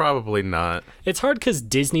think But probably not. it's hard because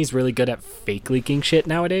Disney's really good at fake leaking shit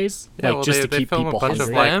nowadays. Yeah, like well, just they, to keep they film people a bunch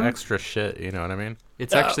hungry. of like Them? extra shit. You know what I mean?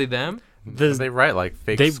 It's actually them? They write like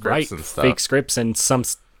fake They scripts write and stuff. fake scripts, and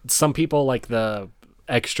some people like the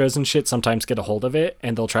extras and shit sometimes get a hold of it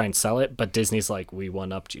and they'll try and sell it. But Disney's like, we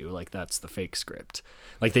one upped you. Like that's the fake script.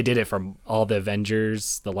 Like they did it from all the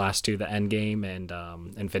Avengers, the last two, the Endgame and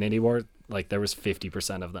Infinity War. Like there was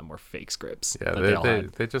 50% of them were fake scripts. Yeah, that all they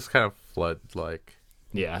had. they just kind of flood like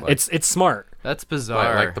Yeah, like- it's smart, That's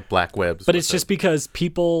bizarre. like the black webs. but with it's just it. because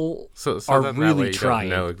people so are then that really way you trying.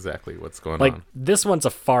 Don't know exactly what's going Like on. this one's a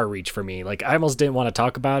far reach for me. Like I almost didn't want to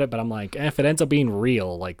talk about it, but I'm like, if it ends up being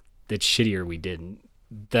real, like it's shittier we didn't.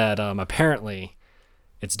 That apparently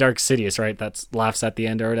it's Dark Sidious, right? That's laughs at the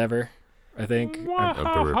end or whatever. I think.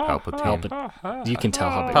 Emperor Palpatine. You can tell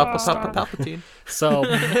how big of a star. Palpatine. So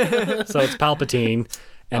it's Palpatine,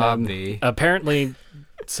 and Obvi. apparently,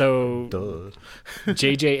 so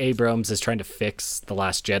J.J. Abrams is trying to fix The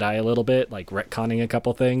Last Jedi a little bit, like retconning a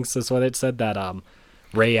couple things. Is what it said that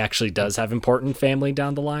Rey actually does have important family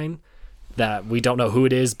down the line. That we don't know who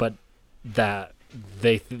it is, but that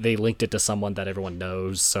they linked it to someone that everyone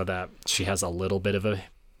knows, so that she has a little bit of a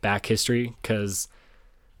back history because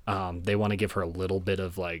they want to give her a little bit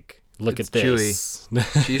of like, look It's at this.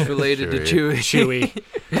 She's related to Chewie. Chewie.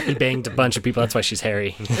 He banged a bunch of people. That's why she's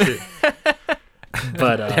hairy.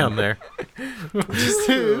 But Down there.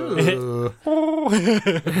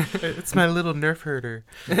 It's my little nerf herder.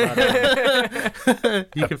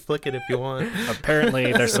 You can flick it if you want.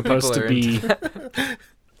 apparently they're supposed to are be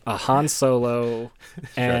a Han Solo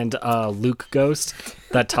and a Luke ghost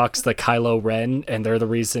that talks to Kylo Ren, and they're the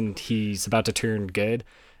reason he's about to turn good.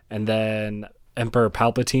 And then Emperor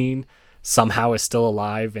Palpatine somehow is still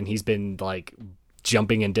alive, and he's been like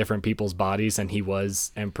jumping in different people's bodies, and he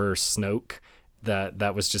was Emperor Snoke.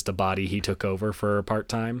 That was just a body he took over for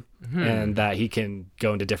part-time, and that he can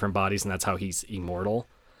go into different bodies, and that's how he's immortal.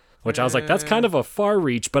 Which I was like, that's kind of a far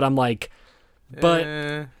reach, but I'm like, but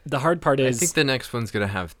the hard part I is... think the next one's going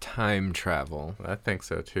to have time travel. I think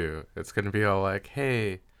so too. It's gonna be all like,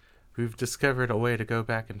 hey, we've discovered a way to go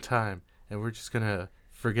back in time, and we're just gonna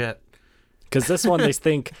forget. Because this one, they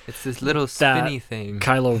think It's this little that spinny thing.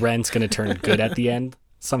 Kylo Ren's going to turn good at the end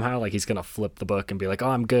somehow. Like, he's going to flip the book and be like, oh,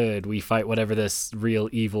 I'm good. We fight whatever this real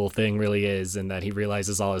evil thing really is, and that he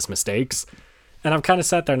realizes all his mistakes. And I'm kind of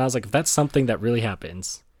sat there, and I was like, if that's something that really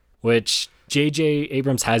happens, which J.J.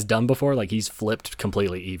 Abrams has done before, like, he's flipped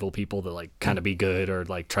completely evil people to, like, kind of be good or,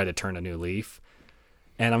 like, try to turn a new leaf.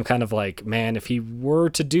 And I'm kind of like, man, if he were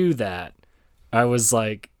to do that, I was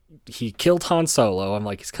like, he killed Han Solo. I'm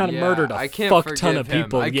like, he's kind of murdered a fuck ton of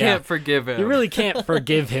people. I can't forgive him. You really can't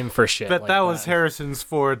forgive him for shit. But like that was Harrison's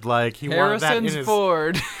Ford. Like he wanted that in Harrison's his...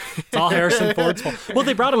 Ford. It's all Harrison Ford's fault. Well,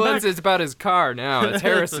 they brought him back. It's about his car now. It's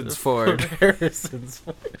Harrison's Ford. Harrison's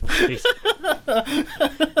Ford.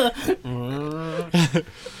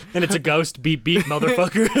 And it's a ghost. Beep beep,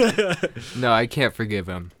 motherfucker. No, I can't forgive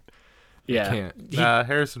him. Yeah, Can't.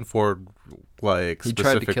 Harrison Ford, like, He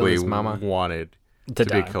tried to kill specifically his mama. wanted to to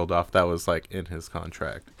die. be killed off. That was like in his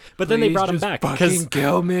contract. But then they Please brought him just back fucking because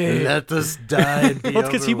kill me. Let us die. well,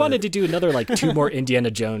 because he wanted to do another like 2 more Indiana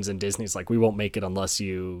Jones, and Disney's like, we won't make it unless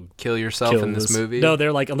you Kill yourself kill in this movie. No,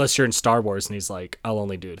 they're like, unless you're in Star Wars, and he's like, I'll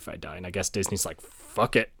only do it if I die. And I guess Disney's like,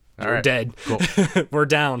 fuck it, All you're right, dead. cool. We're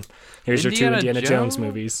down. Here's your 2 Indiana Indiana Jones Jones?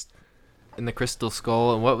 movies. In the Crystal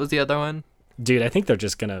Skull. And what was the other one? Dude, I think they're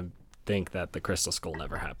just gonna think that the Crystal Skull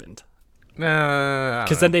never happened. Nah,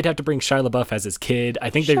 Because then they'd have to bring Shia LaBeouf as his kid. I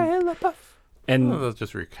think they and they'll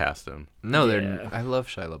just recast him No, Yeah. they're. I love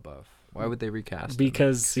Shia LaBeouf. Why would they recast him?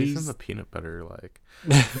 because he's in he's the peanut butter. Like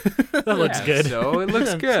that looks Yeah, good. So it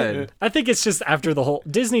looks good. I think it's just after the whole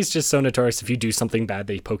Disney's just so notorious. If you do something bad,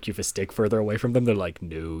 they poke you with a stick further away from them. They're like,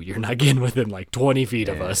 no, you're not getting within like 20 feet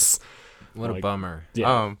of us. What a Like- bummer.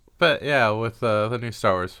 Yeah. But yeah, with the new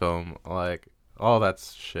Star Wars film, like all that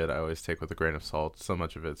shit, I always take with a grain of salt. So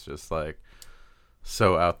much of it's just like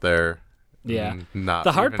so out there. Yeah. Not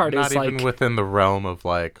The hard even, part not is, even like, within the realm of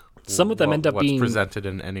like some of them end up what's being- presented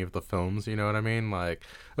in any of the films. You know what I mean? Like,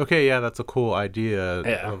 okay, yeah, that's a cool idea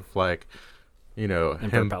Yeah. of like, you know,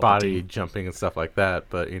 Emperor him body Palpatine. jumping and stuff like that.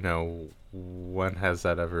 But you know, when has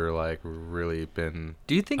that ever like really been?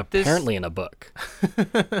 Do you think Apparently in a book.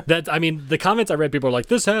 That I mean, the comments I read, people are like,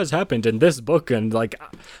 "This has happened in this book," and like,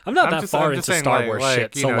 I'm not that far into saying, Star Wars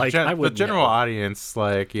shit, you so know, like, I the would general audience,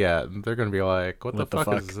 like, yeah, they're gonna be like, what the fuck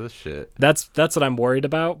is this shit? That's what I'm worried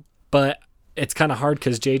about, but it's kind of hard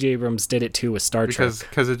because J.J. Abrams did it too with Star Trek.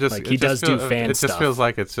 Because it just Like, it he just does do feel- fan It just stuff. feels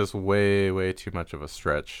like it's just way too much of a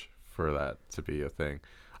stretch for that to be a thing.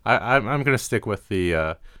 I'm gonna stick with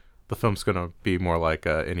the film's gonna be more like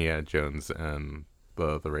Indiana Jones and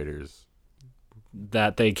the Raiders.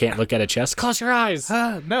 That they can't look at a chest. Close your eyes.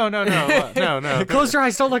 No. Close your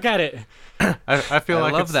eyes. Don't look at it. I feel I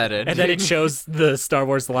like love it's- that And then it shows the Star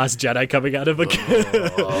Wars: The Last Jedi coming out of a.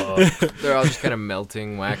 they're all just kind of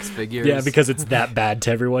melting wax figures? Yeah, because it's that bad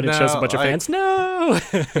to everyone. It shows a No, bunch of I- fans. No.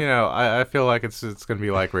 You know, I feel like it's gonna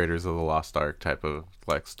be like Raiders of the Lost Ark type of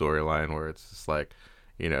like storyline where it's just like,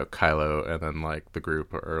 you know, Kylo and then like the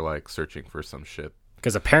group are like searching for some shit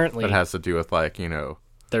Because apparently that has to do with like, you know,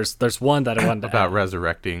 there's one that I wanted to about add.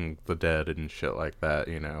 resurrecting the dead and shit like that,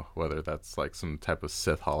 you know, whether that's like some type of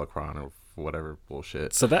Sith holocron or whatever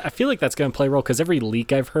bullshit. So that I feel like that's going to play a role because every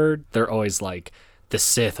leak I've heard, they're always like the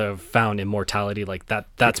Sith have found immortality. Like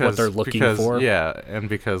that's what they're looking for. Yeah, and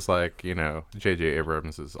because like, you know, J.J.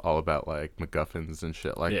 Abrams is all about like MacGuffins and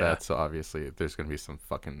shit like Yeah. that, so obviously there's gonna be some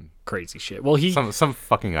fucking Crazy shit. Well, he some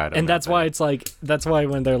fucking item. and that's why it's like that's why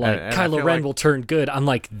when they're like And I Kylo feel Ren like- will turn good, I'm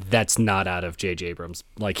like that's not out of J.J. Abrams.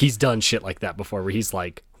 Like he's done shit like that before where he's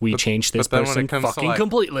like we changed this but then when person it comes to, fucking like-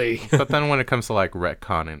 completely. But then when it comes to like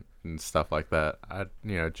retcon and stuff like that,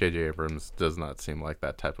 J.J. Abrams does not seem like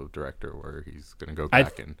that type of director where he's gonna go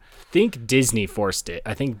back and. I think Disney forced it.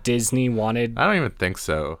 I think Disney wanted I don't even think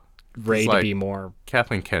so. Rey to like- be more.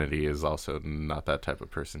 Kathleen Kennedy is also not that type of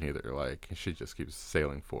person either. Like she just keeps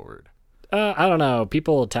sailing forward. I don't know.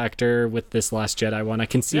 People attacked her with this Last Jedi one. I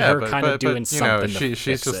can see her kind of doing something. she's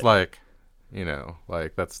fix just it. like, you know,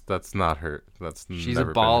 like that's not her. That's She's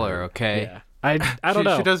never a been baller, her. okay? Yeah. I don't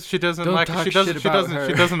know. She doesn't Don't like. talk She doesn't. shit She about doesn't. her.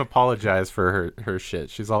 She doesn't apologize for her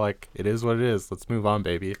shit. She's all like, "It is what it is. Let's move on,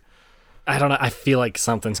 baby." I don't know. I feel like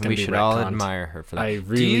something's gonna We be should all retconned. admire her for that. I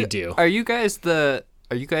really do. Are you guys the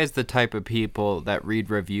Are you guys the type of people that read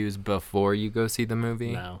reviews before you go see the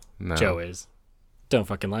movie? No. No. Joe is. Don't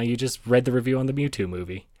fucking lie. You just read the review on the Mewtwo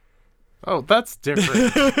movie. Oh, that's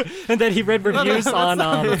different. And then he read reviews on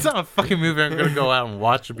It's not a fucking movie I'm gonna go out and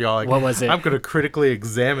watch and be all like, What was it? I'm gonna critically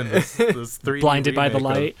examine this 3D Blinded by the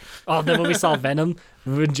remake of- Light. Oh, then when we saw Venom,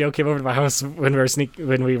 when Joe came over to my house when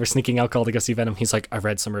we were sneaking alcohol to go see Venom, he's like, I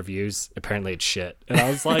read some reviews. Apparently it's shit. And I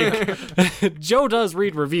was like, Joe does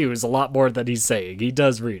read reviews a lot more than he's saying. He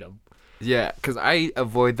does read them. Yeah, because I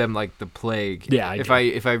avoid them like the plague. Yeah, if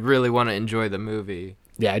do. I really want to enjoy the movie.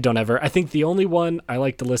 Yeah, I don't ever. I think the only one I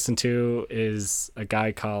like to listen to is a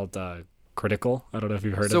guy called Critical. I don't know if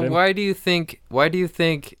you've heard So of him. why do you think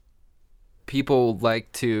people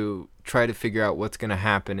like to try to figure out what's gonna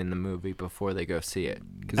happen in the movie before they go see it?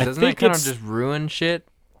 Because I doesn't that think kind of it's- just ruin shit?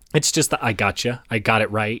 It's just that I gotcha. I got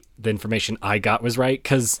it right. The information I got was right.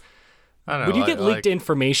 Because I don't know, when you get leaked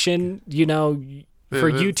information, you know,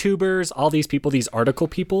 for YouTubers, all these people, these article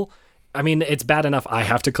people, I mean, it's bad enough I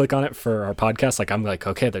have to click on it for our podcast. Like, I'm like,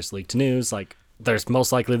 okay, there's leaked news. Like, there's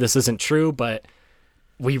most likely this isn't true, but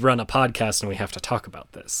we run a podcast and we have to talk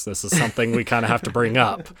about this. This is something we kind of have to bring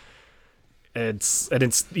up. It's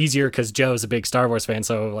easier because Joe's a big Star Wars fan.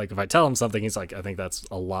 So, like, if I tell him something, he's like, I think that's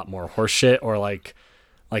a lot more horseshit. Or, like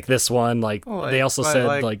this one, they also said,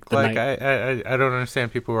 the night... I don't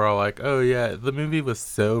understand people who are all like, oh yeah, the movie was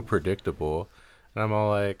so predictable. And I'm all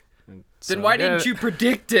like, Then why didn't you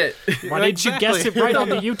predict it? Why didn't you guess it right on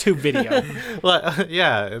the YouTube video?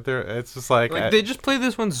 it's just like, They just play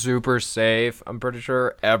this one super safe. I'm pretty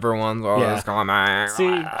sure everyone's always Yeah. going. See,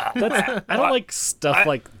 I don't like stuff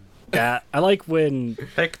like that. I like when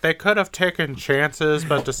they could have taken chances,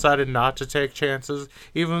 but decided not to take chances,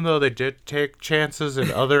 even though they did take chances in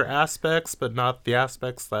other aspects, but not the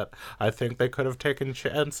aspects that I think they could have taken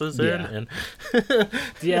chances in. Yeah. And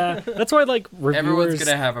yeah, that's why like reviewers. Everyone's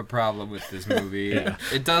gonna have a problem with this movie. Yeah.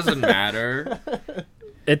 It doesn't matter.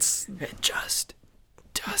 It just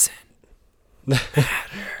doesn't.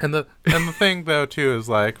 And the thing though too is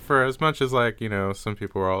like, for as much as like, you know, some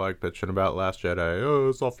people were all like bitching about Last Jedi, oh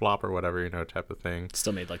it's a flop or whatever, you know, type of thing.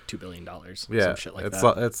 still made like $2 billion. Yeah, Some shit like it's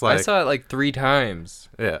that. it's like I saw it like 3 times.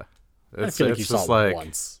 yeah. I feel like you saw just it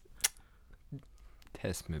once.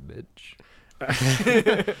 Test me, bitch.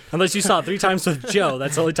 Unless you saw it 3 times with Joe.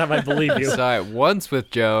 That's the only time I believe I you. saw it once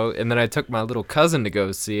with Joe, and then I took my little cousin to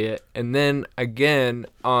go see it, and then again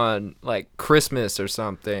on like Christmas or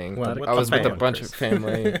something. Well, I was with a family. bunch of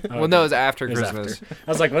family. Well, no, it was after It was Christmas. after.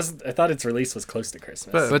 I was like, I thought its release was close to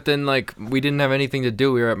Christmas. But then like we didn't have anything to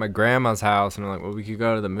do. We were at my grandma's house, and we're like, well, we could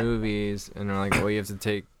go to the movies, and they're like, well, you have to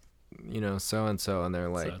take, you know, so and so, and they're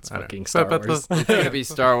like, so it's I don't- fucking Star but Wars. it's gonna be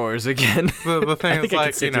Star Wars again. the thing I think is I could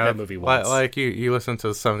like, sit you through know, that movie once. like you listen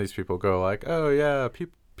to some of these people go like, oh yeah,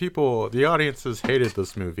 people, the audiences hated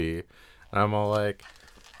this movie. And I'm all like,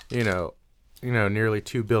 you know, nearly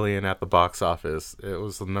 2 billion at the box office. It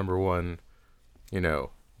was the number one, you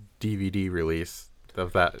know, DVD release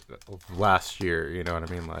of last year. You know what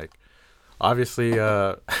I mean? Like, obviously,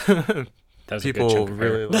 That was a good people chunk of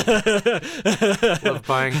hair. really love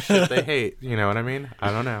buying shit they hate. You know what I mean?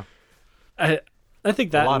 I don't know. I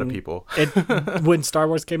think that A lot of and people. when Star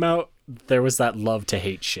Wars came out, there was that love to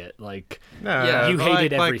hate shit. Like, No, Yeah, you but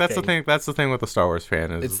hated like that's the everything. thing. That's the thing with the Star Wars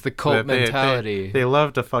fan is It's the cult that mentality. They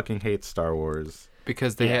love to fucking hate Star Wars.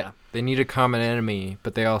 Because they Yeah. they need a common enemy,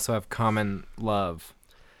 but they also have common love.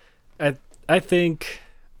 I think,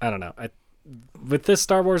 I don't know. With this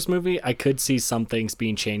Star Wars movie, I could see some things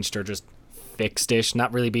being changed or just fixed-ish,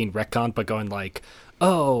 not really being retconned, but going like,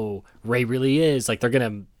 oh, Rey really is. Like, they're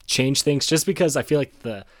going to change things just because I feel like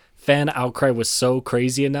the fan outcry was so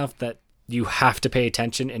crazy enough that you have to pay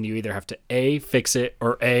attention and you either have to A, fix it,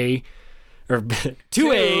 or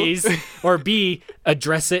two A's, or B,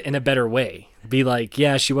 address it in a better way. Be like,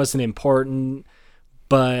 yeah, she wasn't important,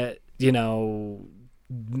 but, you know,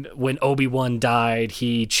 when Obi-Wan died,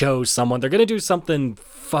 he chose someone. They're gonna do something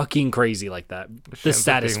fucking crazy like that to She ends up being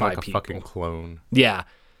satisfy like a people. fucking clone. Yeah,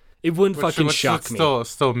 it wouldn't Which fucking would shock me.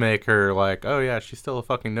 Still make her like, oh yeah, she's still a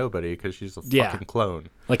fucking nobody because she's a Yeah. fucking clone.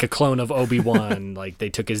 Like a clone of Obi-Wan, like they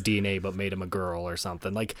took his DNA but made him a girl or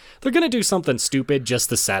something. Like they're gonna do something stupid just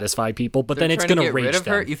to satisfy people, but then They're it's trying to gonna get rid rage of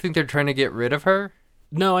her. them. You think they're trying to get rid of her?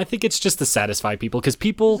 No, I think it's just to satisfy people because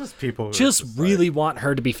people Just people who are just just really want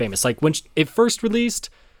her to be famous. Like when it first released,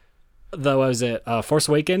 though, I was at Force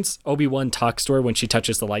Awakens, Obi-Wan talks to her when she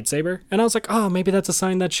touches the lightsaber, and I was like, oh, maybe that's a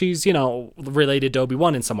sign that she's, you know, related to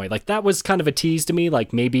Obi-Wan in some way. Like that was kind of a tease to me,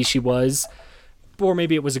 like maybe she was, or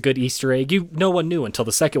maybe it was a good Easter egg. No one knew until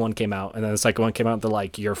the second one came out, and then the second one came out, and they're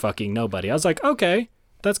like, you're fucking nobody. I was like, okay,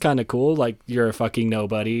 that's kind of cool. Like you're a fucking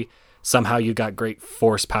nobody. somehow you got great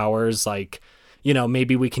force powers. Like,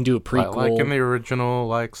 maybe we can do a prequel. Like in the original,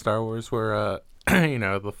 like Star Wars, where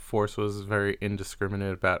the Force was very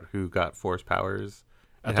indiscriminate about who got Force powers.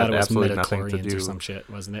 I thought it was absolutely nothing to midichlorians do. or some shit,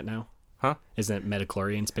 wasn't it now? Huh? Isn't it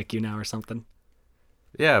midichlorians pick you now or something?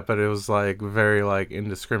 Yeah, but it was like very like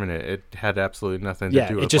indiscriminate. It had absolutely nothing to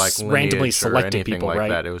do with it just like randomly lineage or selected anything people, like right?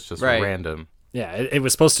 that. It was just Right. random. Yeah, it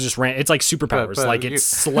was supposed to just it's like superpowers. But like it you-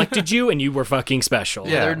 selected you and you were fucking special.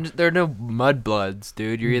 Yeah. There are no mudbloods,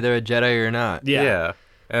 dude. You're either a Jedi or not. Yeah.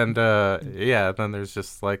 And then there's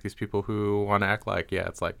just like these people who want to act like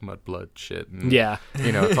it's like mudblood shit. And, Yeah.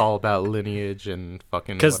 it's all about lineage and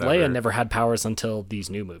fucking. Because whatever. Leia never had powers until these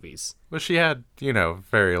new movies. Well, she had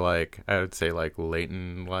very like I would say like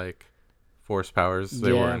latent like force powers.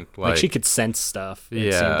 They weren't like like she could sense stuff. It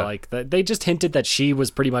Yeah. seemed like they just hinted that she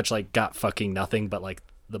was pretty much like got fucking nothing but like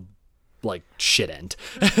the like shit end.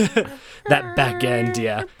 That back end,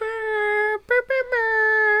 yeah.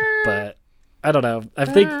 But I don't know. I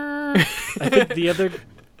think the other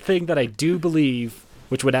thing that I do believe,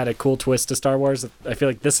 which would add a cool twist to Star Wars, I feel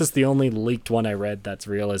like this is the only leaked one I read that's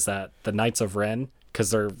real, is that the Knights of Ren,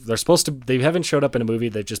 because they're supposed to, they haven't showed up in a movie,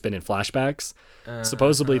 they've just been in flashbacks.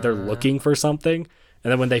 Supposedly they're looking for something,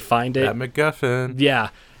 and then when they find it, that MacGuffin. yeah,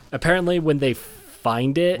 apparently when they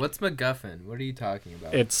find it, What's MacGuffin? What are you talking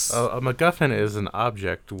about? it's A MacGuffin is an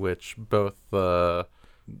object which both the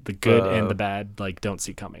good and the bad like don't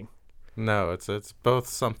see coming. no, it's both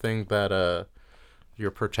something that your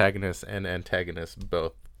protagonist and antagonist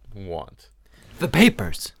both want. the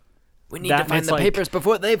papers. We need That to find means, the like- papers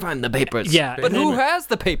before they find the papers. Yeah, But and who then- has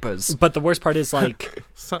the papers? But the worst part is like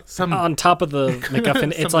Some on top of the MacGuffin,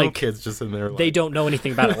 some it's little like kids just in there. Like, they don't know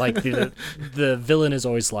anything about it. Like the villain is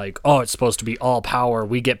always like, oh, it's supposed to be all power.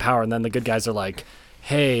 We get power. And then the good guys are like,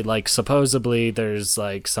 hey, like supposedly there's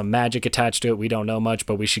like some magic attached to it. We don't know much,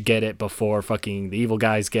 but we should get it before fucking the evil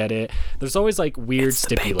guys get it. There's always like weird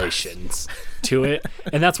stipulations to it.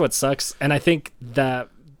 And that's what sucks. And I think that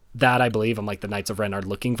I believe I'm like the Knights of Ren are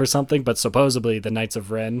looking for something, but supposedly the Knights of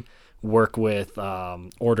Ren work with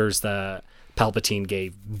orders that Palpatine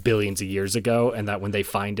gave billions of years ago, and that when they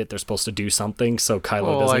find it, they're supposed to do something. So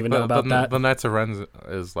Kylo doesn't even know about that The Knights of Ren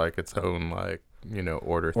is like its own like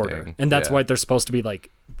order thing, and that's Yeah. why they're supposed to be like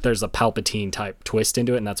there's a Palpatine type twist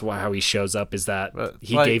into it, and that's why how he shows up is that But,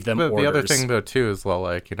 he like, gave them but orders. The other thing though too is well,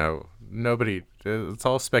 like nobody. It's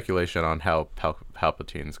all speculation on how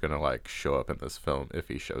Palpatine's gonna like show up in this film if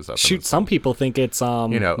he shows up. in Shoot, this some people think it's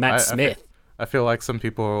Matt Smith. I feel like some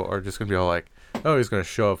people are just gonna be all like, oh, he's gonna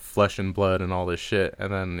show up flesh and blood and all this shit,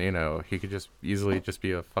 and then he could just easily just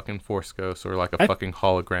be a fucking force ghost or like a fucking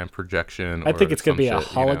hologram projection. I think or it's gonna some be a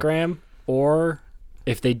shit, you know? hologram, or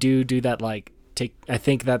if they do that, like I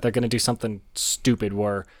think that they're gonna do something stupid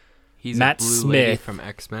where He's Matt a blue lady Smith. from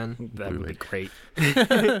X-Men. that would be great.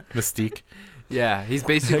 Mystique. Yeah, he's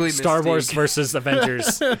basically Star Wars Mystique. versus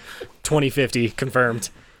Avengers 2050 confirmed.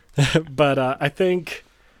 But I think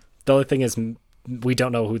the only thing is we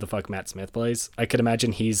don't know who the fuck Matt Smith plays. I could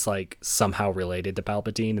imagine he's like somehow related to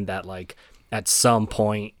Palpatine, and that like at some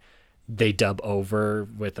point they dub over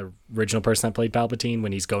with the original person that played Palpatine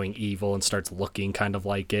when he's going evil and starts looking kind of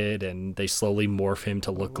like it, and they slowly morph him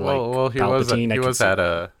to look like He Palpatine. was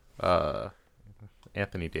at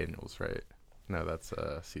Anthony Daniels, right? No, that's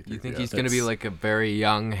C3PO. You think he's gonna be like a very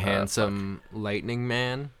young, handsome lightning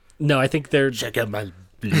man? No, I think they're. Check out my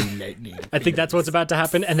blue lightning. I think that's what's about to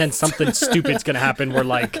happen, and then something stupid's gonna happen where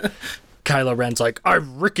like Kylo Ren's like, I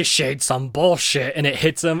ricocheted some bullshit, and it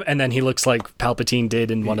hits him, and then he looks like Palpatine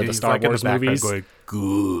did in one of the He's Star like in the Wars background movies. going,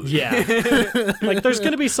 good. Yeah, like there's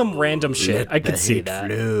gonna be some random shit. I could see that.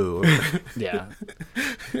 Flow. Yeah,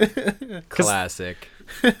 Classic.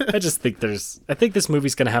 I just think I think this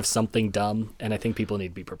movie's gonna have something dumb, and I think people need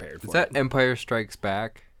to be prepared for Is that it. Empire Strikes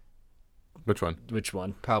Back? Which one? Which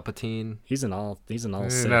one? Palpatine. He's in all six.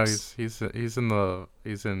 No,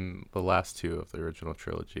 he's in the last two of the original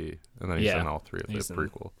trilogy, and then he's Yeah, in all three of the he's in-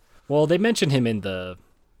 prequel. Well, they mentioned him in the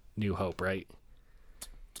New Hope, right?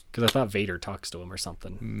 Because I thought Vader talks to him or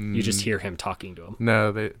something. You just hear him talking to him.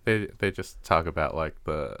 No, they just talk about like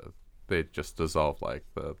they just dissolve like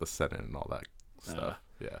the Senate and all that stuff.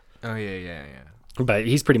 Yeah, Oh yeah. But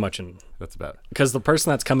he's pretty much in. that's about it. Because the person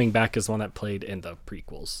that's coming back is the one that played in the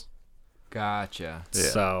prequels. Gotcha. Yeah.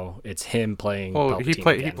 So it's him playing. Oh, Palpatine he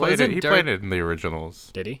played again. he Wasn't played it in the originals.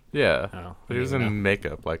 Did he? Yeah, Oh, but he was I didn't in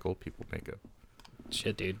makeup, like old people makeup,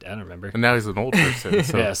 Shit, dude, I don't remember. and now he's an old person.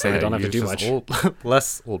 So Yeah, so they don't have to he's do just much. Old,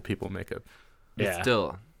 less old people makeup. Yeah,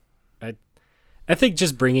 Still. I think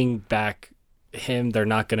just bringing back him, they're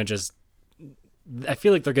not gonna just. I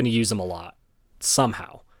feel like they're gonna use him a lot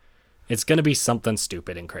somehow, It's going to be something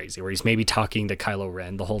stupid and crazy where he's maybe talking to Kylo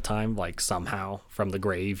Ren the whole time, like somehow from the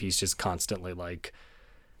grave. He's just constantly like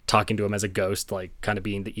talking to him as a ghost, like kind of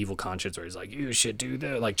being the evil conscience where he's like, you should do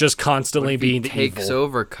that. Like just constantly being the takes evil.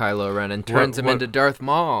 over Kylo Ren and turns him what- into Darth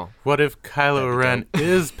Maul. What if Kylo Ren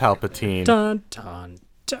is Palpatine? Dun, dun,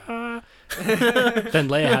 dun. Then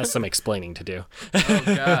Leia has some explaining to do. Oh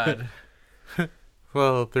God.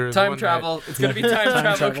 Well, there's Time one travel. It's gonna be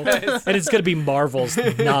time travel, guys. And it's going to be Marvel's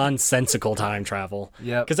nonsensical time travel.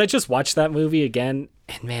 Yep. Because I just watched that movie again,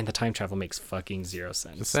 and man, the time travel makes fucking zero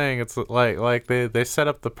sense. saying it's like they set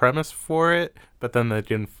up the premise for it, but then they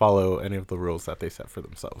didn't follow any of the rules that they set for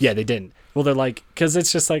themselves. Yeah, they didn't. Well, they're like, because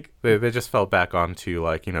it's just like, They just fell back onto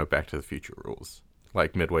like, Back to the Future rules,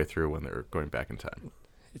 like midway through when they were going back in time.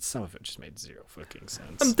 some of it just made zero fucking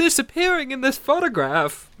sense. I'm disappearing in this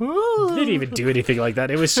photograph. They didn't even do anything like that.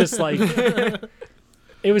 It was just like,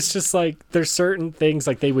 there's certain things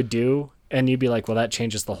like they would do, and you'd be like, well, that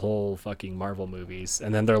changes the whole fucking Marvel movies.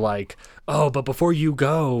 And then they're like, oh, but before you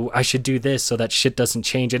go, I should do this so that shit doesn't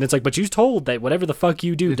change. And it's like, but you told that whatever the fuck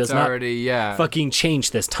you do It's does not already, yeah. fucking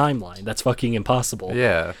change this timeline. That's fucking impossible.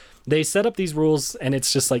 Yeah. They set up these rules, and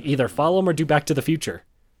it's just like either follow them or do Back to the Future.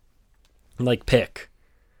 Like, pick.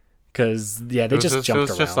 Because, yeah, they just jumped It was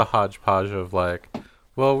around. just a hodgepodge of like,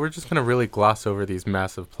 well, we're just gonna really gloss over these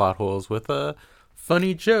massive plot holes with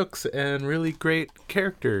funny jokes and really great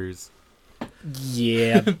characters.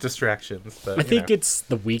 Yeah. Distractions. But, I think it's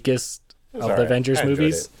the weakest of alright. the Avengers I enjoyed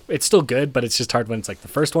movies. It's still good, but it's just hard when it's like the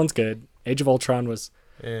first one's good. Age of Ultron was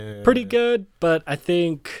pretty good, but I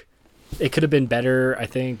think it could have been better. I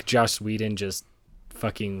think Joss Whedon just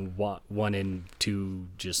fucking wanted to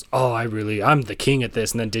just, I'm the king at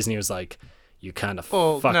this, and then Disney was like, you kind of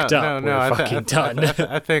fucked up. We're fucking done.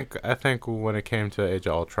 I think when it came to Age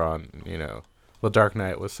of Ultron, The Dark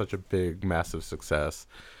Knight was such a big, massive success,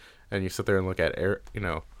 and you sit there and look at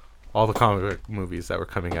all the comic book movies that were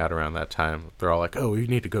coming out around that time. They're all like, oh, we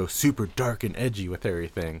need to go super dark and edgy with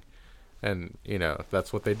everything, and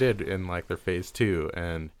that's what they did in like their phase 2,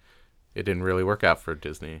 and it didn't really work out for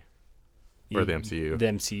Disney or the MCU. The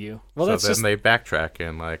MCU. Well, So that's then just they backtrack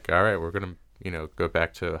and like, all right, we're gonna go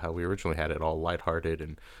back to how we originally had it, all lighthearted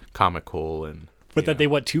and comical, and but that they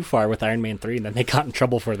went too far with Iron Man 3, and then they got in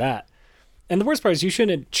trouble for that. And the worst part is you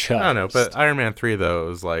shouldn't trust. I don't know, but Iron Man 3 though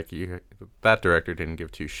was like that director didn't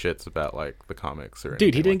give two shits about like the comics or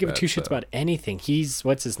Dude, he anything didn't like give that, two shits so. about anything. He's,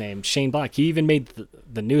 what's his name? Shane Black. He even made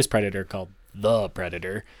the newest Predator called The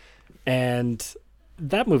Predator. And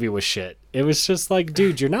that movie was shit. It was just like,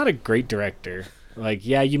 dude, you're not a great director. Like,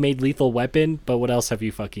 yeah, you made Lethal Weapon, but what else have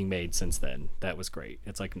you fucking made since then? That was great.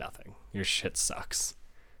 It's like nothing. Your shit sucks.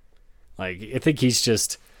 Like, I think he's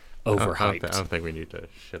just overhyped. I don't think we need to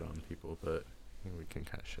shit on people, but we can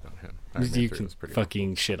kind of shit on him. Iron Man You 3 can was pretty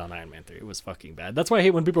fucking shit on Iron Man 3. It was fucking bad. That's why I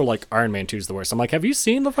hate when people are like, Iron Man 2 is the worst. I'm like, have you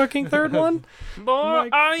seen the fucking third one? More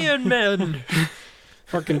Iron Man.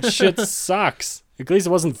 Fucking shit sucks. At least it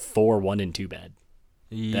wasn't Thor 1 and 2 bad.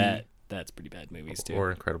 That's pretty bad movies too.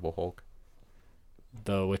 Or Incredible Hulk.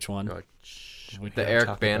 The which one? You're like, Which- The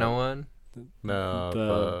Eric Bana one. No,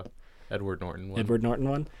 The- the Edward Norton one. Edward Norton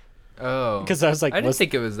one? Oh, Because I was like, I didn't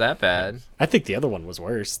think it was that bad. I think the other one was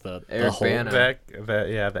worse. The Eric whole, Bana.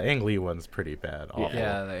 The Ang Lee one's pretty bad. Awful.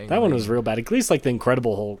 Yeah, that one was real bad. At least like the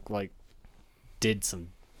Incredible Hulk like did some,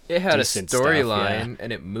 It had a decent stuff, storyline yeah.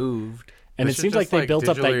 and it moved. and They it should seems like just, they built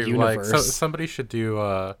up that digitally, universe. Somebody should do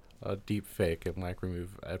a deep fake and like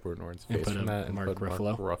remove Edward Norton's And face put from a that and Mark put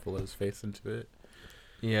Ruffalo. Mark Ruffalo's face into it.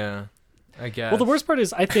 Yeah, I guess. Well, the worst part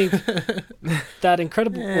is I think that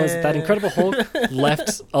Incredible Hulk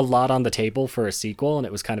left a lot on the table for a sequel, and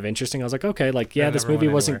it was kind of interesting. I was like, okay, like yeah, That this never movie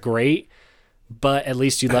went wasn't anywhere. great, but at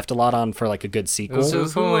least you left a lot on for like a good It sequel. was, So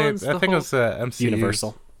who only, owns I the think it was Hulk? MCU.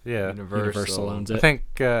 Universal. Yeah. Universal owns I it. think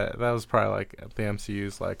that was probably like the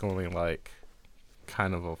MCU's like only like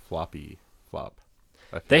kind of a floppy flop.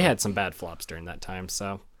 I feel They like. had some bad flops during that time,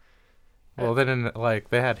 so Well, they didn't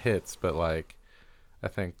they had hits, but like I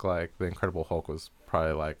think like the Incredible Hulk was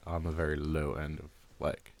probably like on the very low end of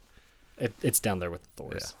like it's down there with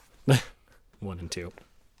Thor's 1 and 2,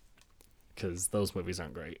 because those movies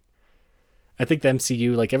aren't great. I think the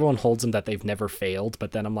MCU, like everyone holds them that they've never failed,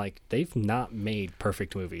 but then I'm like, they've not made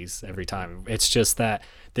perfect movies every time. It's just that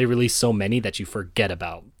they release so many that you forget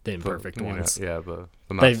about the imperfect the, ones. the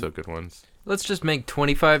not They've- so good ones. Let's just make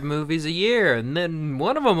 25 movies a year, and then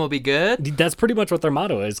one of them will be good. That's pretty much what their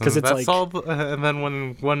motto is, because it's that's like, all. And then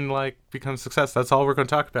when one like becomes success, that's all we're going to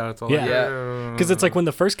talk about. It's all Yeah. like, Yeah. because it's like when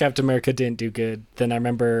the first Captain America didn't do good, then I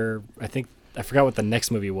remember, I think I forgot what the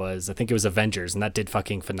next movie was. I think it was Avengers, and that did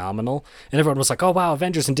fucking phenomenal. And everyone was like, "Oh wow,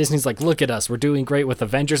 Avengers!" And Disney's like, "Look at us, we're doing great with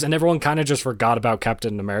Avengers." And everyone kind of just forgot about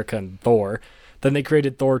Captain America and Thor. Then they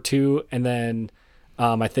created Thor 2, and then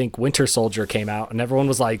I think Winter Soldier came out, and everyone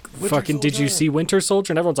was like, "Fucking, did you see Winter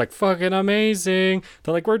Soldier?" And everyone's like, "Fucking amazing!"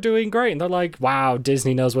 They're like, "We're doing great," and they're like, "Wow,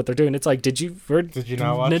 Disney knows what they're doing." It's like, did you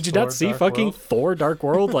not watch Did you not Thor: see Dark fucking World? Thor: Dark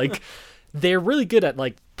World? Like, they're really good at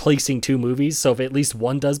like placing two movies, so if at least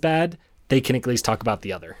one does bad, they can at least talk about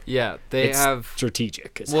the other. Yeah, they It's have.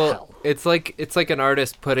 strategic as Well, hell. it's like an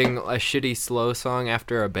artist putting a shitty slow song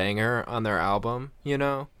after a banger on their album, you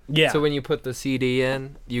know? Yeah. So when you put the CD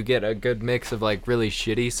in, you get a good mix of like really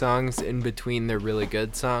shitty songs in between their really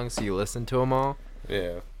good songs, so you listen to them all.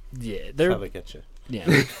 Yeah. Yeah, That's how they're they get you.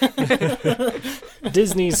 yeah.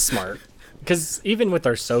 Disney's smart. Because even with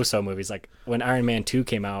our so-so movies, like when Iron Man 2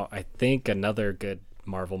 came out, I think another good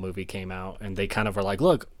Marvel movie came out, and they kind of were like,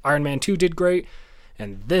 look, Iron Man 2 did great,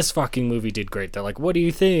 and this fucking movie did great. They're like, what do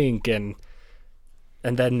you think? And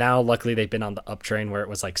then now, luckily, they've been on the uptrain where it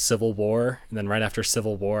was like Civil War, and then right after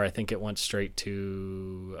Civil War, I think it went straight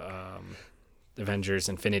to Avengers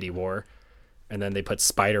Infinity War, and then they put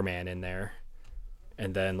Spider-Man in there,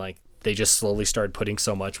 and then like they just slowly started putting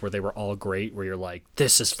so much where they were all great, where you're like,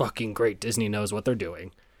 this is fucking great. Disney knows what they're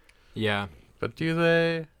doing. Yeah. But do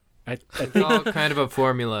they? I It's think all kind of a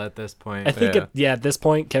formula at this point. I think Yeah. at this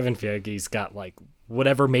point, Kevin Feige's got like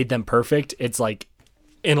whatever made them perfect. It's like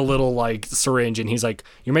in a little like syringe, and he's like,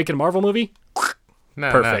 "You're making a Marvel movie?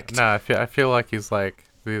 No, Perfect. No, I feel like he's like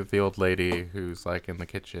the old lady who's like in the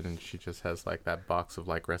kitchen and she just has like that box of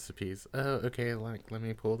like recipes. Oh, okay, like let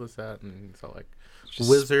me pull this out, and he's all like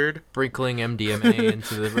wizard, Sprinkling MDMA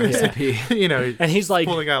into the recipe. you know, And he's like,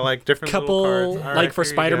 pulling out like different couple little cards. All like right, for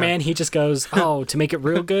here you go. Spider-Man, he just goes, "Oh, to make it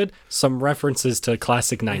real good, some references to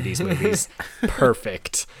classic '90s movies,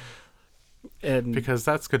 perfect." And Because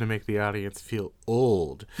that's gonna make the audience feel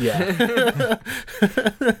old. yeah,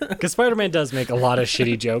 because Spider-Man does make a lot of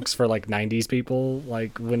shitty jokes for like '90s people.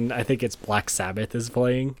 Like when I think it's Black Sabbath is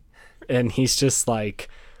playing, and he's just like,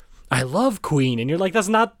 "I love Queen," and you're like, "That's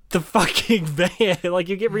not the fucking band." Like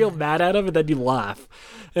you get real mad at him, and then you laugh,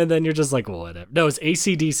 and then you're just like, "Well, whatever." No, it's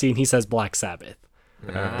AC/DC, and he says Black Sabbath.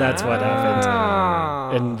 That's what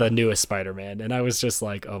happened in the newest Spider-Man, and I was just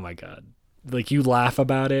like, "Oh my god." Like you laugh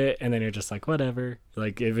about it, and then you're just like, whatever.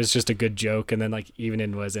 Like it was just a good joke, and then like even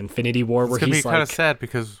in was Infinity War where It's gonna be he's kind like, of sad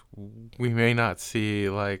because we may not see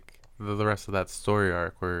like the rest of that story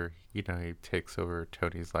arc where he takes over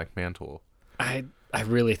Tony's like mantle. I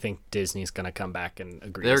really think Disney's gonna come back and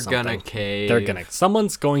agree. They're to something. gonna cave.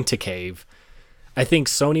 Someone's going to cave. I think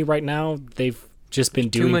Sony right now they've just been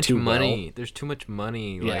Too doing much too money. well. There's too much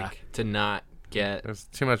money, Yeah. like to not get. There's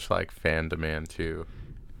too much like fan demand too.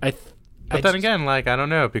 But But then again, like I don't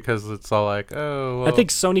know because it's all like, oh, well, I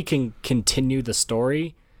think Sony can continue the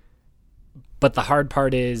story, but the hard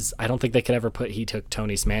part is I don't think they could ever put he took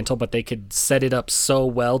Tony's mantle, but they could set it up so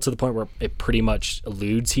well to the point where it pretty much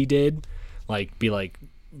alludes he did. Like, be like,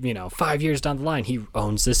 5 years down the line, he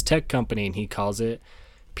owns this tech company and he calls it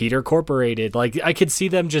Peter Corporated. Like, I could see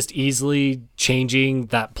them just easily changing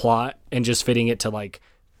that plot and just fitting it to like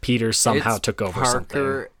Peter somehow It's took over Parker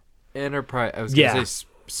something. Enterprise. I was Yeah. gonna say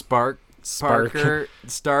Spark. Parker.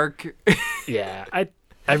 Stark. Yeah,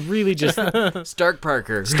 I really just Stark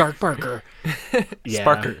Parker. Stark Parker. Yeah.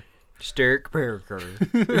 Sparker. Stark Parker.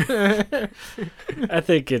 I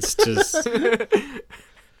think it's just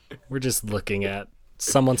we're just looking at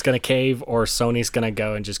someone's gonna cave or Sony's gonna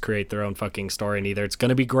go and just create their own fucking story, and either it's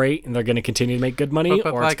gonna be great and they're gonna continue to make good money,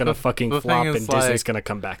 But, or it's like, gonna the fucking thing flop is, and Disney's like, gonna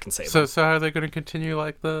come back and save them. So how are they going to continue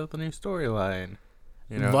like the new storyline?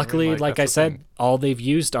 Luckily, like I that's the said, thing. all they've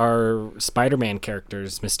used are Spider-Man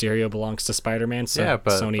characters. Mysterio belongs to Spider-Man, so yeah,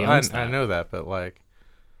 but Sony I owns that. know that, but like,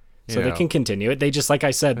 So they can continue it. They just, like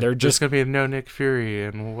I said, they're there's just going to be no Nick Fury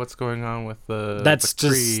and what's going on with the That's the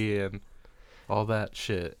just- Kree and all that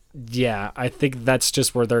shit. yeah. I think that's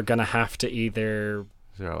just where they're gonna have to either.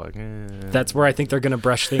 They're all like, That's where I think they're gonna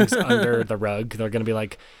brush things under the rug. They're gonna be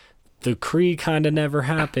like, the Kree kind of never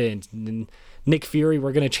happened. And Nick Fury,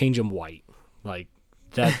 we're gonna change him white. Like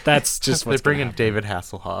that. That's just they what's bring gonna in happen. David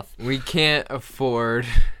Hasselhoff. We can't afford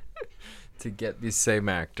to get these same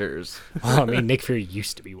actors. Well, I mean, Nick Fury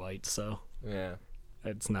used to be white, so Yeah.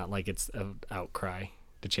 it's not like it's an outcry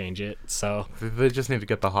to change it. So They just need to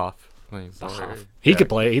get the Hoff. Like, The sorry. Hoff. He could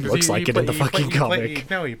play. He 'Cause looks like it in the fucking comic.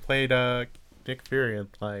 He played Nick Fury in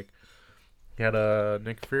like he had a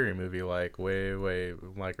Nick Fury movie like way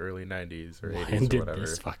like early 90s or 80s When or did whatever.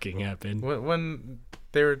 this fucking happen? When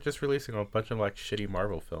they were just releasing a bunch of like shitty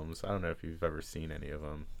Marvel films. I don't know if you've ever seen any of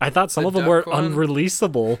them. I thought some The of them were duck one?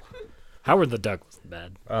 unreleasable. Howard the Duck wasn't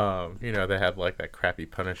bad. They had like that crappy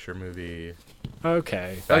Punisher movie.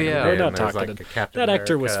 Okay. Oh, yeah. We're and not there's, talking like, to a Captain that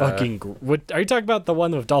actor was America. fucking. What are you talking about? The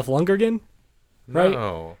one with Dolph Lundgren? Right?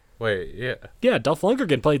 No, wait, yeah, Yeah, Dolph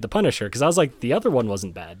Lundgren played the Punisher because I was like, the other one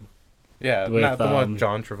wasn't bad. yeah, With, not the one with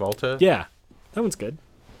John Travolta. Yeah, that one's good.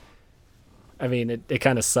 I mean, it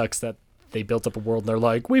kind of sucks that they built up a world and they're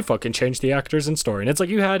like, we fucking changed the actors and story. And it's like,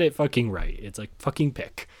 you had it fucking right. It's like, fucking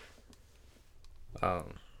pick. But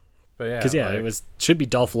yeah, Because, yeah, like, it should be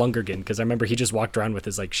Dolph Lundgren because I remember he just walked around with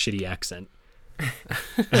his, like, shitty accent.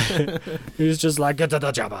 He was just like, da da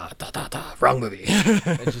da da da da. Wrong movie.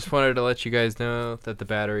 I just wanted to let you guys know that the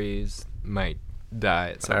batteries might die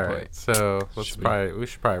at some all point. right. So we should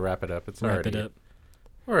probably wrap it up. It's Wrap already it up.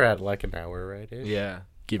 We're at like an hour, right? Yeah.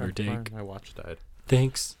 Give or take. My watch died.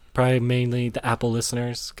 Thanks. Probably mainly the Apple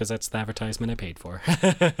listeners because that's the advertisement I paid for.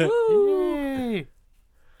 Yay! It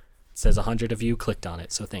says 100 of you clicked on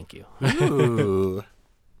it, so thank you. Ooh.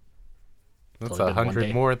 That's only been one 100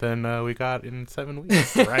 day. more than we got in 7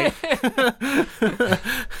 weeks. Right?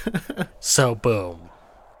 So, boom.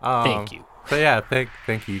 Thank you. So yeah,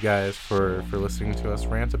 thank you guys for listening to us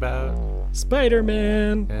rant about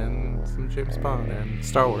Spider-Man. and some James Bond and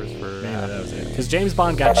Star Wars for That was it. Because James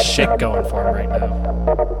Bond got shit going for him right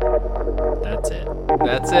now. That's it.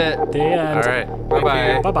 That's it. The end. all right.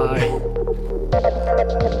 Bye-bye. Bye-bye.